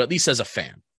consideration to, at least as a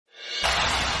fan.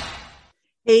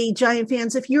 Hey, Giant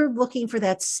fans, if you're looking for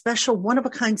that special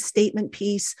one-of-a-kind statement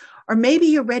piece, or maybe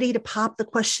you're ready to pop the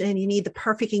question and you need the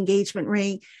perfect engagement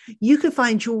ring, you can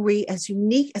find jewelry as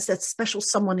unique as that special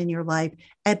someone in your life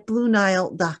at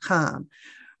BlueNile.com.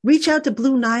 Reach out to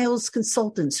Blue Nile's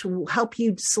consultants who will help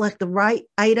you select the right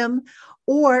item.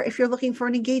 Or if you're looking for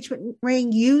an engagement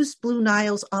ring, use Blue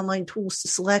Nile's online tools to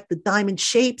select the diamond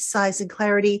shape, size, and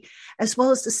clarity, as well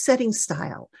as the setting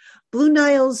style. Blue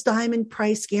Nile's diamond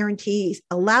price guarantee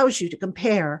allows you to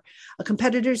compare a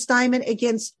competitor's diamond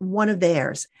against one of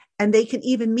theirs, and they can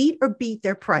even meet or beat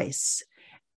their price.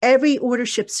 Every order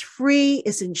ships free,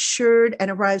 is insured, and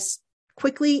arrives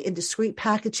quickly in discreet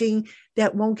packaging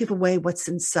that won't give away what's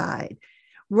inside.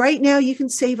 Right now, you can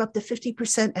save up to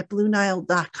 50% at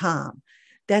BlueNile.com.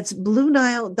 That's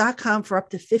BlueNile.com for up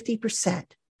to 50%.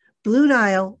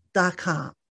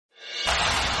 BlueNile.com.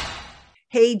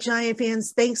 Hey, Giant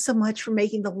fans, thanks so much for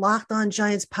making the Locked On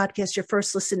Giants podcast your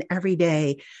first listen every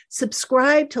day.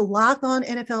 Subscribe to Locked On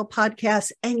NFL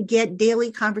podcasts and get daily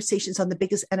conversations on the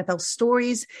biggest NFL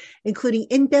stories, including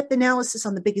in-depth analysis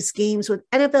on the biggest games with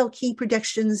NFL key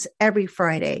predictions every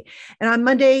Friday. And on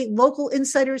Monday, local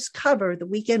insiders cover the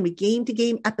weekend with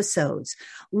game-to-game episodes.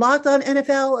 Locked On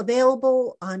NFL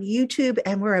available on YouTube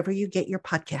and wherever you get your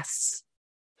podcasts.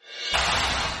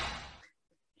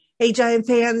 Hey, Giant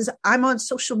fans, I'm on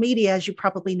social media, as you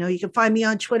probably know. You can find me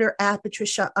on Twitter at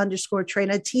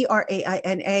Patricia_Traina,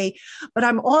 Traina. But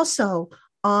I'm also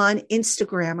on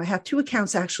Instagram. I have 2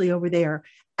 accounts actually over there,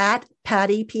 at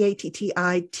Patty,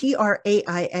 PATTI,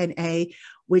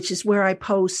 which is where I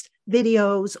post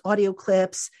videos, audio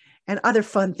clips, and other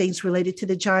fun things related to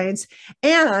the Giants.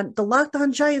 And the Locked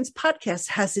On Giants podcast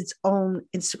has its own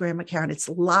Instagram account. It's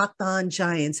Locked On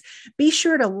Giants. Be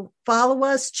sure to follow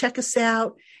us, check us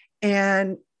out,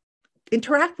 and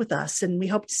interact with us. And we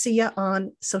hope to see you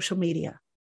on social media.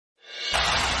 All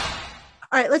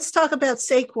right, let's talk about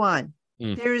Saquon.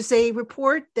 There's a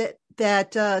report that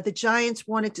the Giants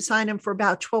wanted to sign him for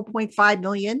about $12.5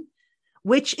 million,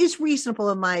 which is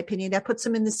reasonable in my opinion. That puts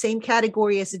him in the same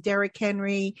category as a Derrick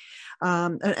Henry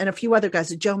and a few other guys,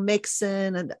 a Joe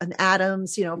Mixon and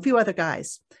Adams, a few other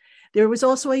guys. There was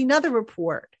also another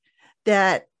report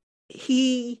that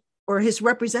he or his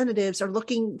representatives are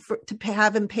looking to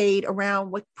have him paid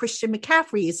around what Christian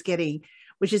McCaffrey is getting,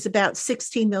 which is about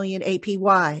 $16 million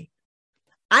APY.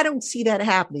 I don't see that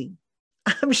happening.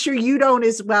 I'm sure you don't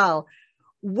as well.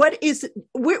 Where do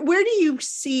you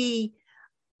see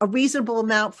a reasonable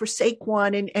amount for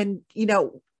Saquon? And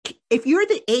if you're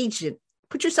the agent,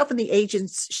 put yourself in the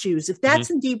agent's shoes. If that's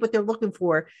indeed what they're looking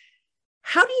for,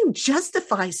 how do you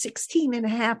justify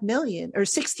 $16.5 million or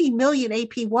 $16 million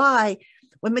APY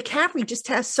when McCaffrey just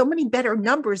has so many better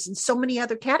numbers in so many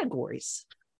other categories?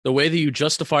 The way that you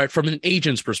justify it from an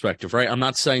agent's perspective, right? I'm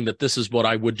not saying that this is what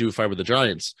I would do if I were the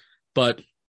Giants, but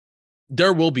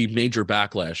there will be major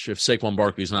backlash if Saquon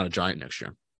Barkley is not a Giant next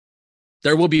year.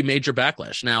 There will be major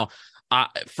backlash. Now,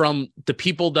 from the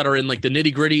people that are in like the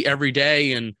nitty gritty every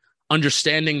day and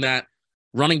understanding that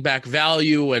running back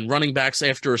value and running backs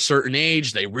after a certain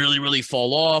age, they really, really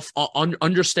fall off,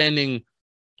 understanding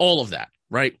all of that,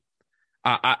 right?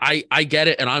 I get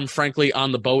it, and I'm frankly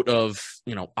on the boat of,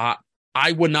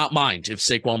 I would not mind if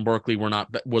Saquon Barkley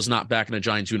was not back in a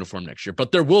Giants uniform next year,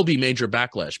 but there will be major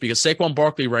backlash because Saquon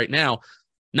Barkley right now,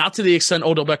 not to the extent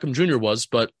Odell Beckham Jr. was,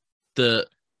 but the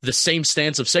same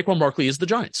stance of Saquon Barkley is the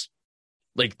Giants.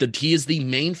 He is the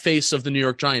main face of the New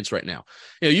York Giants right now.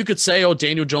 You could say,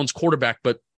 Daniel Jones quarterback,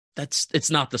 but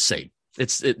it's not the same.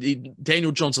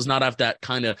 Daniel Jones does not have that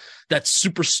kind of that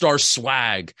superstar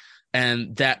swag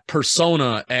and that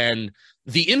persona and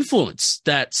the influence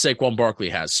that Saquon Barkley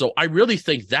has. So I really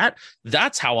think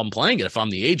that's how I'm playing it if I'm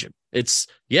the agent. It's,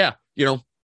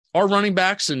 our running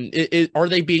backs, and are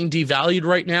they being devalued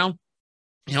right now?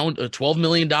 You know, $12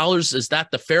 million, is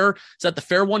that the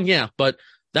fair one? Yeah, but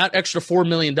that extra $4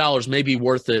 million may be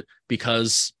worth it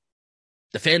because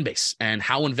the fan base and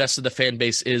how invested the fan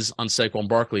base is on Saquon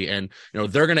Barkley. And,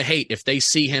 they're going to hate if they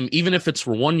see him, even if it's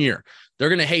for 1 year, they're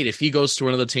going to hate if he goes to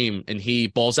another team and he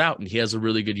balls out and he has a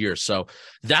really good year. So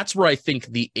that's where I think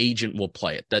the agent will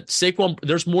play it. That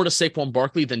there's more to Saquon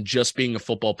Barkley than just being a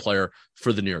football player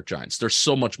for the New York Giants. There's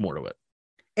so much more to it.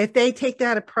 If they take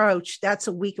that approach, that's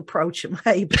a weak approach, in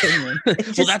my opinion. Well,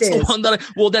 that's the one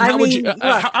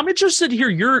that I'm interested to hear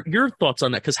your thoughts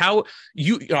on that, because how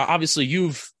you obviously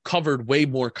you've covered way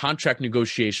more contract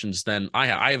negotiations than I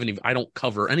have. I don't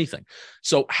cover anything.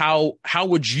 So how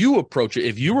would you approach it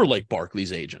if you were like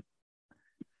Barkley's agent?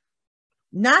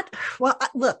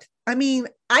 Look, I mean,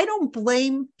 I don't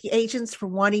blame the agents for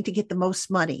wanting to get the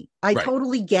most money. I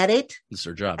totally get it. It's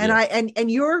their job. And and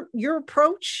your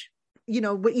approach,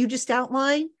 what you just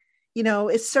outlined,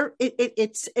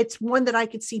 it's one that I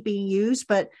could see being used.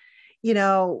 But,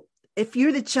 if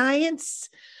you're the Giants,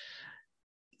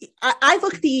 I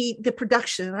look at the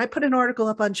production, and I put an article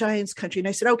up on Giants Country, and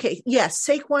I said, okay, yes,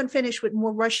 Saquon finished with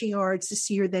more rushing yards this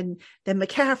year than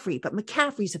McCaffrey, but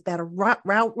McCaffrey's a better route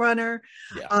runner.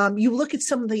 Yeah. You look at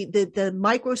some of the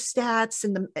micro stats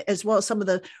and as well as some of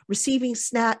the receiving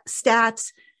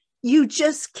stats, you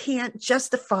just can't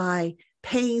justify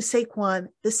paying Saquon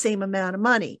the same amount of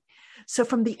money. So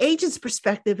from the agent's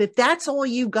perspective, if that's all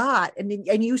you got,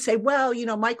 and you say, well,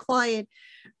 my client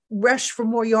rushed for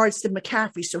more yards than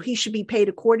McCaffrey, so he should be paid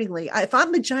accordingly. If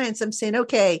I'm the Giants, I'm saying,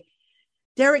 okay,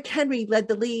 Derrick Henry led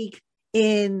the league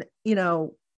in,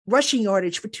 rushing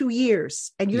yardage for 2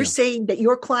 years. And you're saying that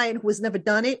your client who has never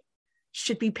done it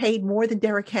should be paid more than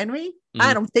Derrick Henry? Mm-hmm.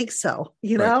 I don't think so,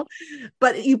 know,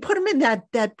 but you put him in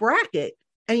that bracket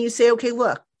and you say, okay,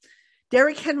 look,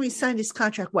 Derrick Henry signed his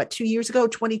contract, 2 years ago,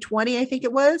 2020, I think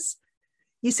it was.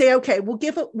 You say, okay, we'll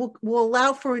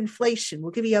allow for inflation.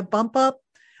 We'll give you a bump up.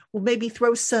 We'll maybe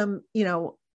throw some,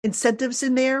 incentives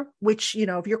in there, which,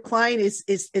 if your client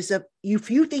if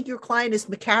you think your client is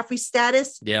McCaffrey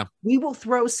status, we will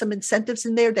throw some incentives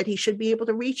in there that he should be able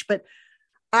to reach. But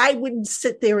I wouldn't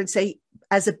sit there and say,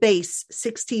 as a base,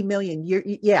 16 million.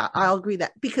 I'll agree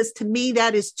that, because to me,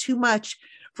 that is too much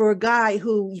for a guy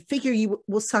who you figure you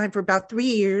will sign for about 3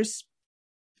 years.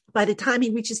 By the time he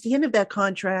reaches the end of that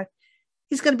contract,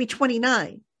 he's going to be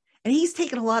 29. And he's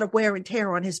taken a lot of wear and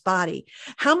tear on his body.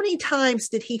 How many times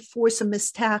did he force a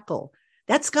missed tackle?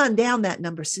 That's gone down, that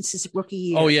number, since his rookie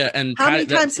year. Oh, yeah. And how many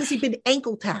times has he been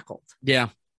ankle tackled? Yeah.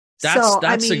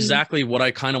 That's exactly what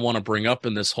I kind of want to bring up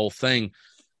in this whole thing.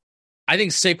 I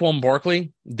think Saquon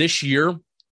Barkley this year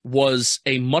was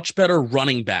a much better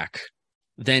running back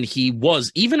than he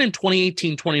was even in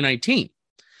 2018, 2019.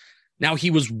 Now,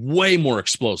 he was way more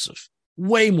explosive.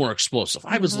 Mm-hmm.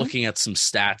 I was looking at some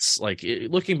stats, like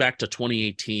looking back to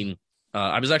 2018.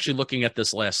 I was actually looking at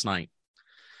this last night.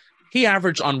 He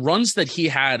averaged on runs that he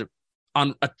had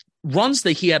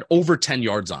over 10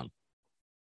 yards on.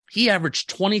 He averaged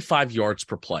 25 yards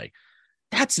per play.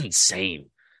 That's insane.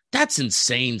 That's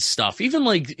insane stuff. Even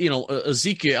like,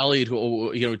 Ezekiel Elliott,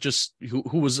 who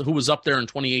was up there in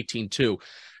 2018 too,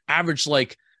 averaged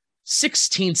like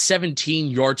 16, 17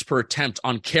 yards per attempt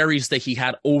on carries that he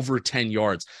had over 10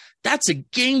 yards. That's a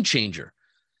game changer.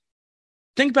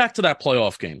 Think back to that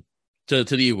playoff game, to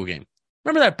the Eagle game.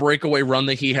 Remember that breakaway run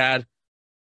that he had?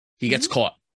 He gets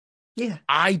caught. Yeah.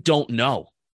 I don't know.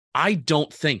 I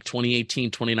don't think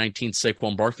 2018, 2019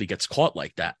 Saquon Barkley gets caught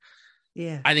like that.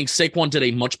 Yeah. I think Saquon did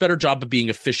a much better job of being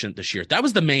efficient this year. That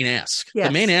was the main ask. Yes.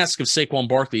 The main ask of Saquon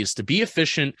Barkley is to be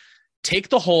efficient, take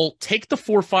the hole, take the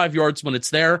 4 or 5 yards when it's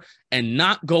there, and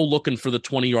not go looking for the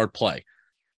 20-yard play.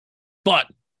 But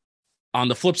on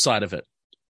the flip side of it,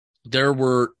 there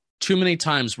were too many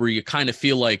times where you kind of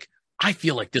feel like, I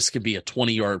feel like this could be a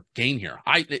 20-yard gain here.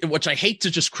 Which I hate to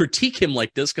just critique him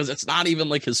like this, because it's not even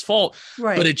like his fault,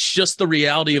 but it's just the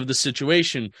reality of the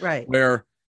situation where,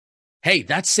 hey,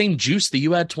 that same juice that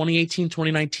you had 2018,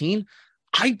 2019,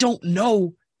 I don't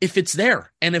know if it's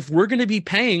there. And if we're going to be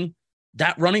paying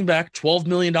that running back $12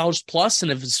 million plus,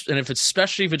 and if it's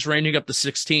especially if it's ranging up to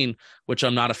 16, which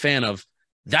I'm not a fan of,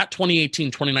 that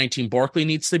 2018, 2019 Barkley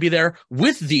needs to be there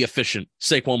with the efficient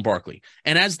Saquon Barkley.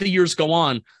 And as the years go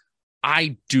on,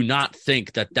 I do not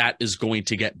think that is going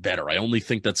to get better. I only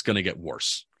think that's going to get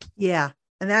worse. Yeah.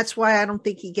 And that's why I don't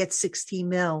think he gets 16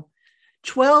 mil.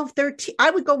 12, 13. I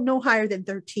would go no higher than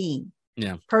 13.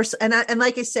 Yeah. And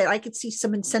like I said, I could see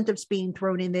some incentives being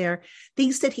thrown in there,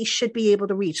 things that he should be able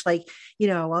to reach, like,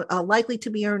 a likely to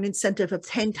be earned incentive of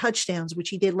 10 touchdowns, which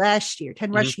he did last year,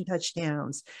 10 rushing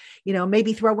touchdowns,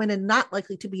 maybe throw in a not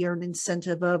likely to be earned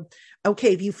incentive of,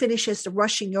 okay, if you finish as the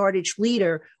rushing yardage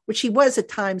leader, which he was at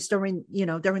times during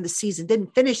the season,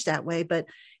 didn't finish that way, but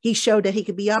he showed that he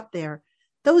could be up there.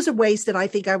 Those are ways that I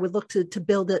think I would look to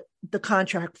build the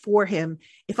contract for him.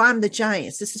 If I'm the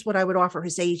Giants, this is what I would offer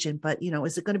his agent. But,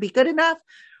 is it going to be good enough?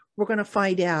 We're going to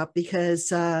find out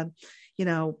because,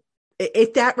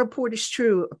 if that report is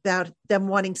true about them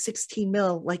wanting 16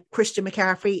 mil like Christian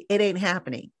McCaffrey, it ain't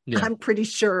happening. Yeah. I'm pretty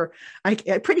sure. I'm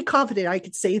pretty confident I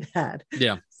could say that.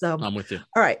 Yeah, so I'm with you.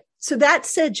 All right. So that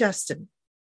said, Justin,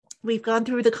 we've gone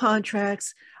through the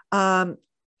contracts.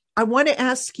 I want to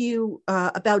ask you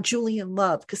about Julian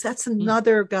Love, because that's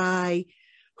another guy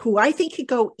who I think could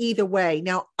go either way.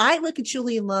 Now, I look at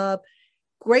Julian Love,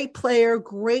 great player,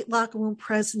 great locker room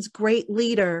presence, great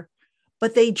leader,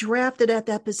 but they drafted at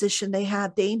that position. They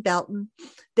have Dane Belton.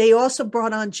 They also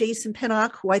brought on Jason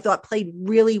Pinnock, who I thought played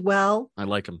really well. I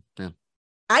like him. Yeah.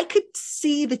 I could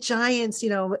see the Giants,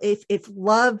 if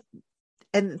Love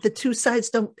and the two sides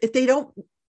don't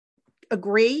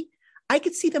agree, I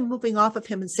could see them moving off of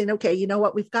him and saying, okay, you know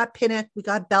what? We've got Pinnock, we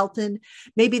got Belton.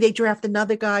 Maybe they draft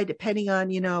another guy, depending on,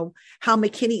 how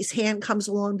McKinney's hand comes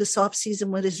along this offseason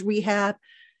with his rehab.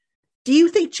 Do you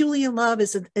think Julian Love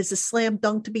is a slam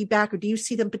dunk to be back, or do you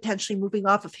see them potentially moving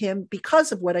off of him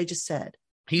because of what I just said?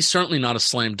 He's certainly not a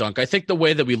slam dunk. I think the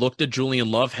way that we looked at Julian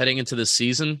Love heading into this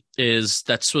season is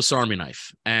that Swiss Army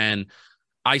knife. And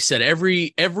I said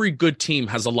every good team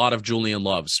has a lot of Julian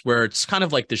Loves, where it's kind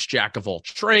of like this jack of all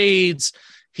trades.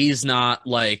 He's not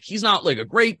like a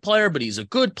great player, but he's a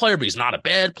good player, but he's not a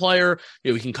bad player.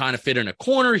 He can kind of fit in a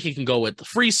corner. He can go with the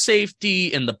free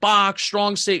safety in the box,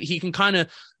 strong safety. He can kind of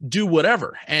do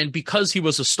whatever. And because he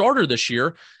was a starter this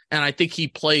year, and I think he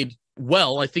played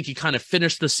well, I think he kind of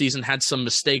finished the season, had some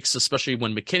mistakes, especially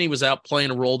when McKinney was out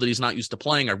playing a role that he's not used to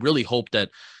playing. I really hope that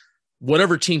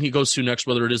whatever team he goes to next,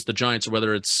 whether it is the Giants or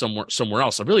whether it's somewhere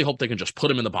else, I really hope they can just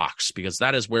put him in the box, because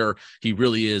that is where he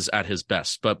really is at his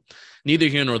best. But neither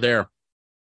here nor there.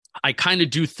 I kind of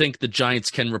do think the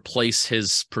Giants can replace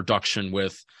his production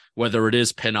with whether it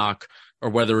is Pinnock or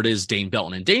whether it is Dane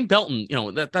Belton. And Dane Belton,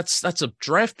 that's a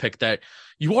draft pick that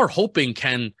you are hoping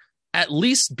can at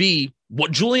least be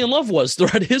what Julian Love was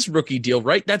throughout his rookie deal,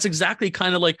 right? That's exactly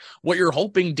kind of like what you're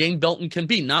hoping Dane Belton can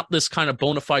be. Not this kind of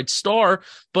bona fide star,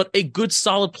 but a good,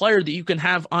 solid player that you can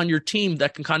have on your team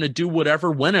that can kind of do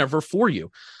whatever, whenever for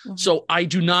you. Mm-hmm. So I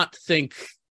do not think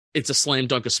it's a slam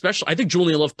dunk, especially. I think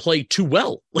Julian Love played too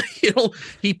well.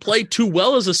 He played too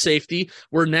well as a safety,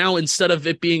 where now instead of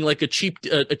it being like a cheap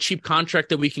contract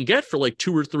that we can get for like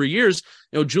 2 or 3 years,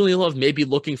 Julian Love may be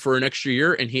looking for an extra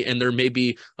year, and there may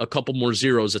be a couple more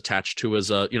zeros attached to his,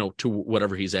 to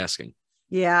whatever he's asking.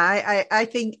 Yeah, I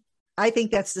think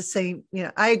that's the same.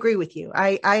 I agree with you.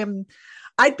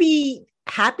 I'd be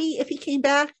happy if he came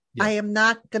back. Yeah. I am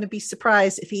not going to be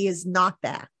surprised if he is not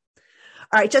back.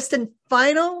 All right, Justin,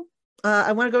 I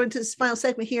want to go into this final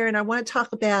segment here, and I want to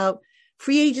talk about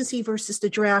free agency versus the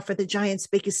draft for the Giants'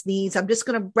 biggest needs. I'm just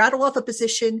going to rattle off a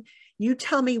position. You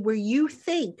tell me where you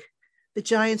think the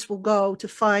Giants will go to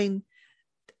find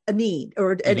a need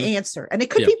or an answer. And it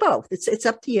could be both. It's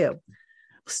up to you.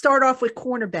 Start off with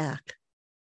cornerback.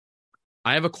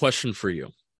 I have a question for you.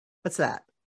 What's that?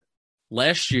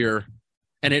 Last year,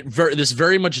 and this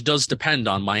very much does depend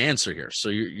on my answer here. So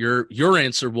your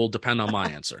answer will depend on my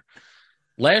answer.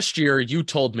 Last year, you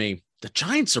told me the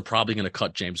Giants are probably going to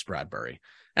cut James Bradbury.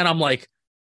 And I'm like,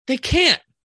 they can't.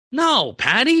 No,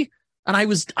 Patty. And I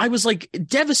was like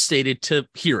devastated to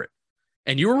hear it.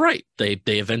 And you were right. They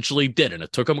eventually did. And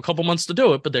it took them a couple months to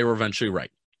do it, but they were eventually right.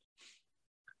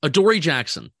 Adoree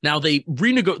Jackson. Now they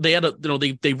renegotiated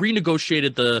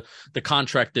the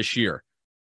contract this year.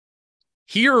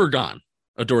 Here or gone?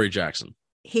 Adoree Jackson.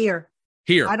 Here.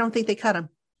 I don't think they cut him.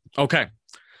 Okay.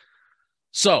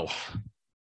 So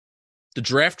the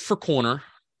draft for corner,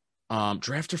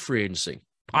 draft or free agency.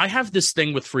 I have this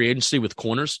thing with free agency with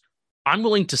corners. I'm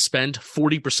willing to spend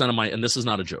 40% of my, and this is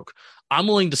not a joke, I'm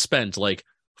willing to spend like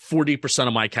 40%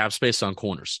 of my cap space on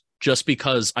corners, just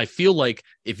because I feel like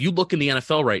if you look in the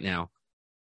NFL right now,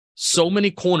 so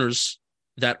many corners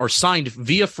that are signed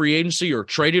via free agency or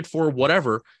traded for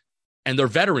whatever, and they're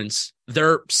veterans,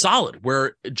 they're solid.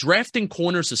 Where drafting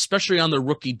corners, especially on their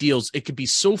rookie deals, it could be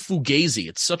so fugazi.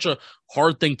 It's such a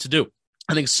hard thing to do.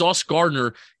 I think Sauce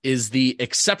Gardner is the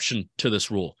exception to this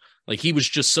rule. Like, he was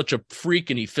just such a freak,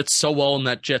 and he fits so well in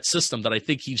that Jet system that I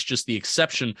think he's just the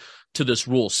exception to this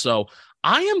rule. So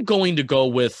I am going to go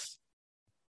with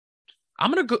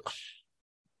I'm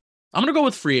gonna go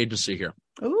with free agency here.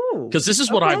 Ooh, because this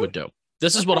is what I would do.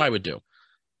 This is what I would do.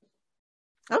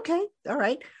 Okay, all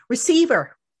right.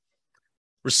 Receiver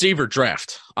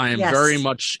draft. I am very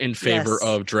much in favor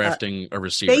of drafting a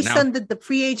receiver based on the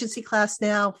free agency class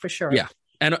now, for sure. Yeah.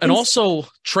 And also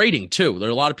trading too. There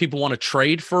are a lot of people want to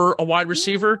trade for a wide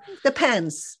receiver.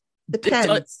 Depends.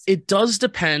 It does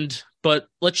depend, but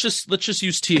let's just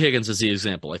use T. Higgins as the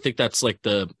example. I think that's like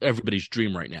everybody's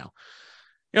dream right now.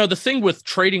 The thing with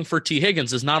trading for T.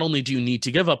 Higgins is not only do you need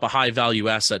to give up a high value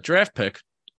asset draft pick,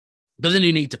 but then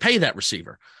you need to pay that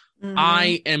receiver. Mm-hmm.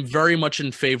 I am very much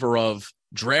in favor of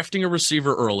drafting a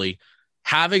receiver early,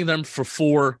 having them for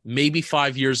 4, maybe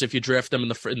 5 years if you draft them in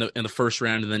the first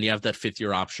round, and then you have that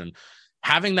 5th-year option.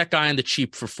 Having that guy on the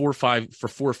cheap for 4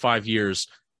 or 5 years,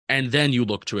 and then you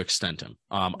look to extend him.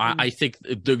 I think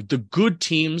the good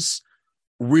teams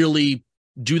really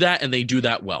do that, and they do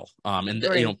that well.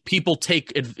 People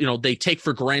take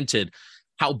for granted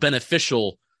how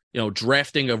beneficial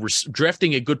drafting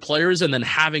a good player is, and then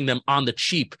having them on the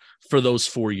cheap for those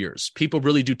 4 years. People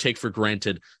really do take for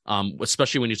granted,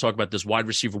 especially when you talk about this wide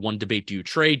receiver 1 debate. Do you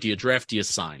trade? Do you draft? Do you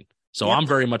sign? So I'm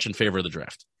very much in favor of the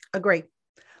draft. Agree.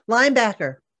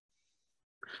 Linebacker.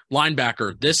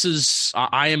 This is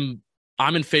I'm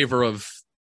in favor of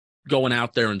going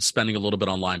out there and spending a little bit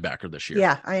on linebacker this year.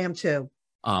 Yeah, I am too.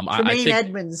 Tremaine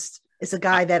Edmonds is a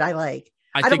guy that I like.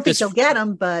 I don't think this, they'll get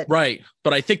him, but right.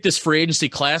 But I think this free agency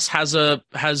class has a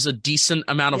decent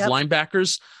amount of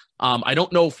linebackers. I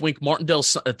don't know if Wink Martindale,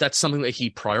 if that's something that he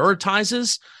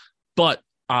prioritizes, but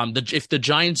if the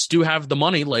Giants do have the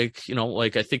money, like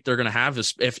I think they're going to have,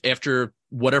 if after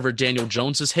whatever Daniel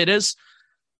Jones's hit is,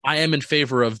 I am in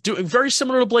favor of doing very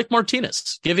similar to Blake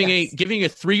Martinez, giving a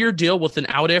 3-year deal with an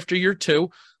out after year 2,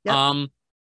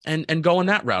 and going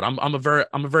that route. I'm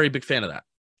a very big fan of that.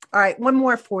 All right, one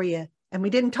more for you. And we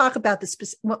didn't talk about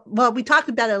the well, we talked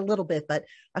about it a little bit, but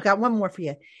I've got one more for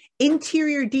you.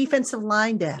 Interior defensive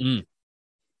line depth.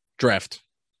 Draft.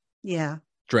 Yeah.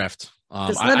 Draft.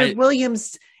 Because Leonard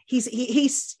Williams, he's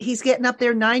getting up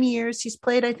there, 9 years. He's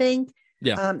played, I think.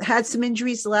 Yeah. Had some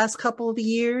injuries the last couple of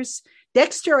years.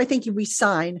 Dexter, I think you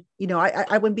resign.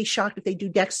 I wouldn't be shocked if they do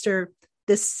Dexter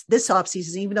this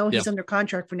offseason, even though he's under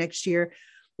contract for next year.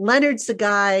 Leonard's the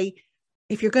guy,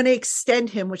 if you're going to extend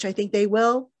him, which I think they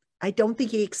will, I don't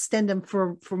think you extend him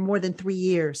for more than 3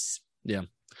 years. Yeah.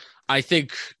 I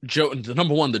think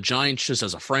number one, the Giants just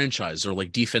as a franchise are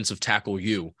like defensive tackle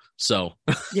you. So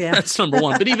that's number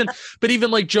one. But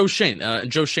even like Joe Shane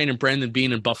and Brandon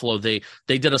Beane in Buffalo, they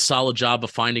did a solid job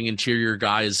of finding interior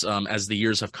guys as the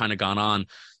years have kind of gone on.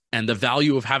 And the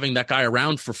value of having that guy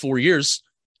around for 4 years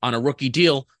on a rookie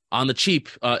deal on the cheap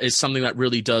is something that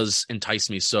really does entice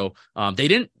me. So they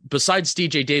didn't, besides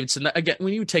DJ Davidson, again,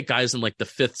 when you take guys in like the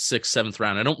 5th, 6th, 7th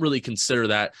round, I don't really consider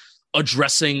that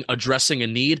addressing a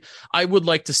need. I would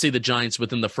like to see the Giants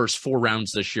within the first 4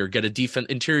 rounds this year get a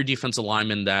interior defensive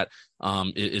lineman that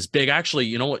is big. Actually,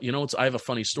 you know what? I have a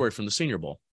funny story from the Senior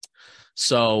Bowl.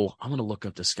 So I'm going to look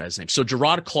up this guy's name. So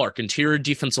Gerard Clark, interior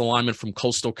defensive lineman from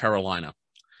Coastal Carolina.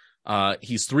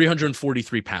 He's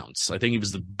 343 pounds. I think he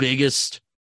was the biggest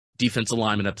defensive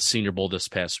lineman at the Senior Bowl this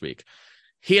past week.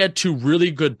 He had 2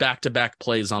 really good back-to-back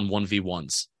plays on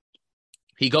 1v1s.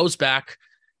 He goes back,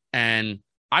 and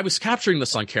I was capturing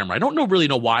this on camera. I don't really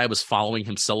know why I was following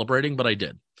him celebrating, but I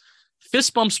did.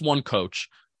 Fist bumps one coach,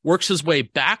 works his way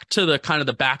back to the kind of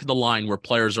the back of the line where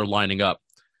players are lining up.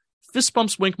 Fist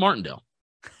bumps Wink Martindale,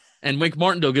 and Wink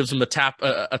Martindale gives him a tap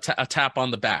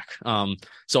on the back.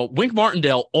 So Wink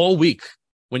Martindale all week,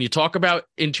 when you talk about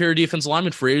interior defensive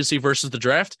lineman free agency versus the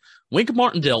draft, Wink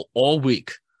Martindale all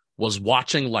week was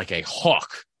watching like a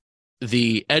hawk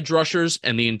the edge rushers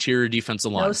and the interior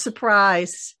defensive line. No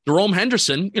surprise. Jerome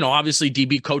Henderson, obviously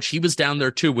DB coach, he was down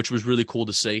there too, which was really cool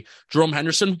to see. Jerome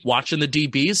Henderson watching the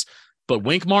DBs, but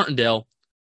Wink Martindale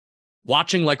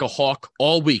watching like a hawk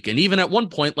all week. And even at one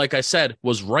point, like I said,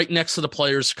 was right next to the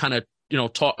players, kind of,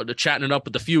 chatting it up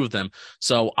with a few of them.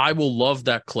 So I will love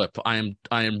that clip. I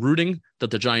am rooting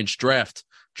that the Giants draft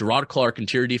Gerard Clark,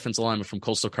 interior defensive lineman from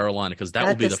Coastal Carolina, because that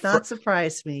will be does not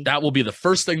surprise me. That will be the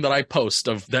first thing that I post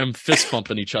of them fist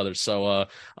pumping each other. So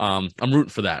I'm rooting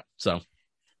for that. So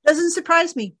doesn't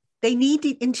surprise me. They need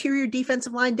the interior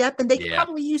defensive line depth, and they could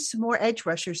probably use some more edge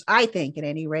rushers, I think, at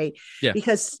any rate. Yeah.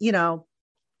 Because,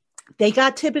 they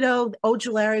got Thibodeau,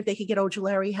 Ojulari, if they could get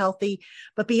Ojulari healthy.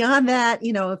 But beyond that,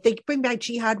 if they bring back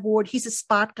Jihad Ward, he's a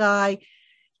spot guy.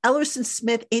 Ellerson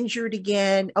Smith injured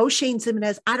again. O'Shane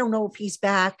Zimenez, I don't know if he's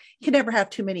back. You can never have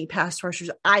too many pass rushers,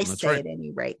 That's say right. at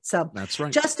any rate. So That's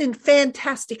right. Justin,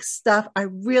 fantastic stuff. I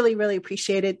really, really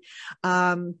appreciate it.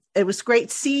 It was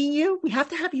great seeing you. We have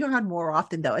to have you on more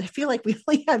often, though. I feel like we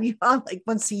only have you on like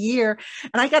once a year,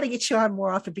 and I got to get you on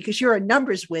more often because you're a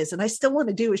numbers whiz, and I still want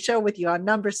to do a show with you on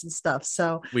numbers and stuff.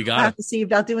 So We got I have to see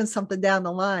about doing something down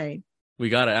the line. We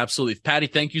got it. Absolutely. Patty,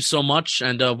 thank you so much.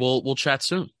 And we'll chat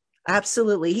soon.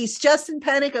 Absolutely. He's Justin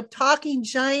Penik of Talking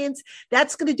Giants.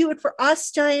 That's going to do it for us,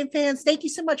 Giant fans. Thank you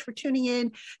so much for tuning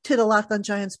in to the Locked On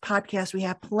Giants podcast. We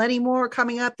have plenty more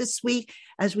coming up this week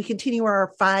as we continue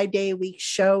our 5-day-a-week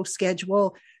show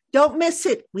schedule. Don't miss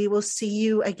it. We will see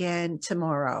you again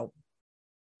tomorrow.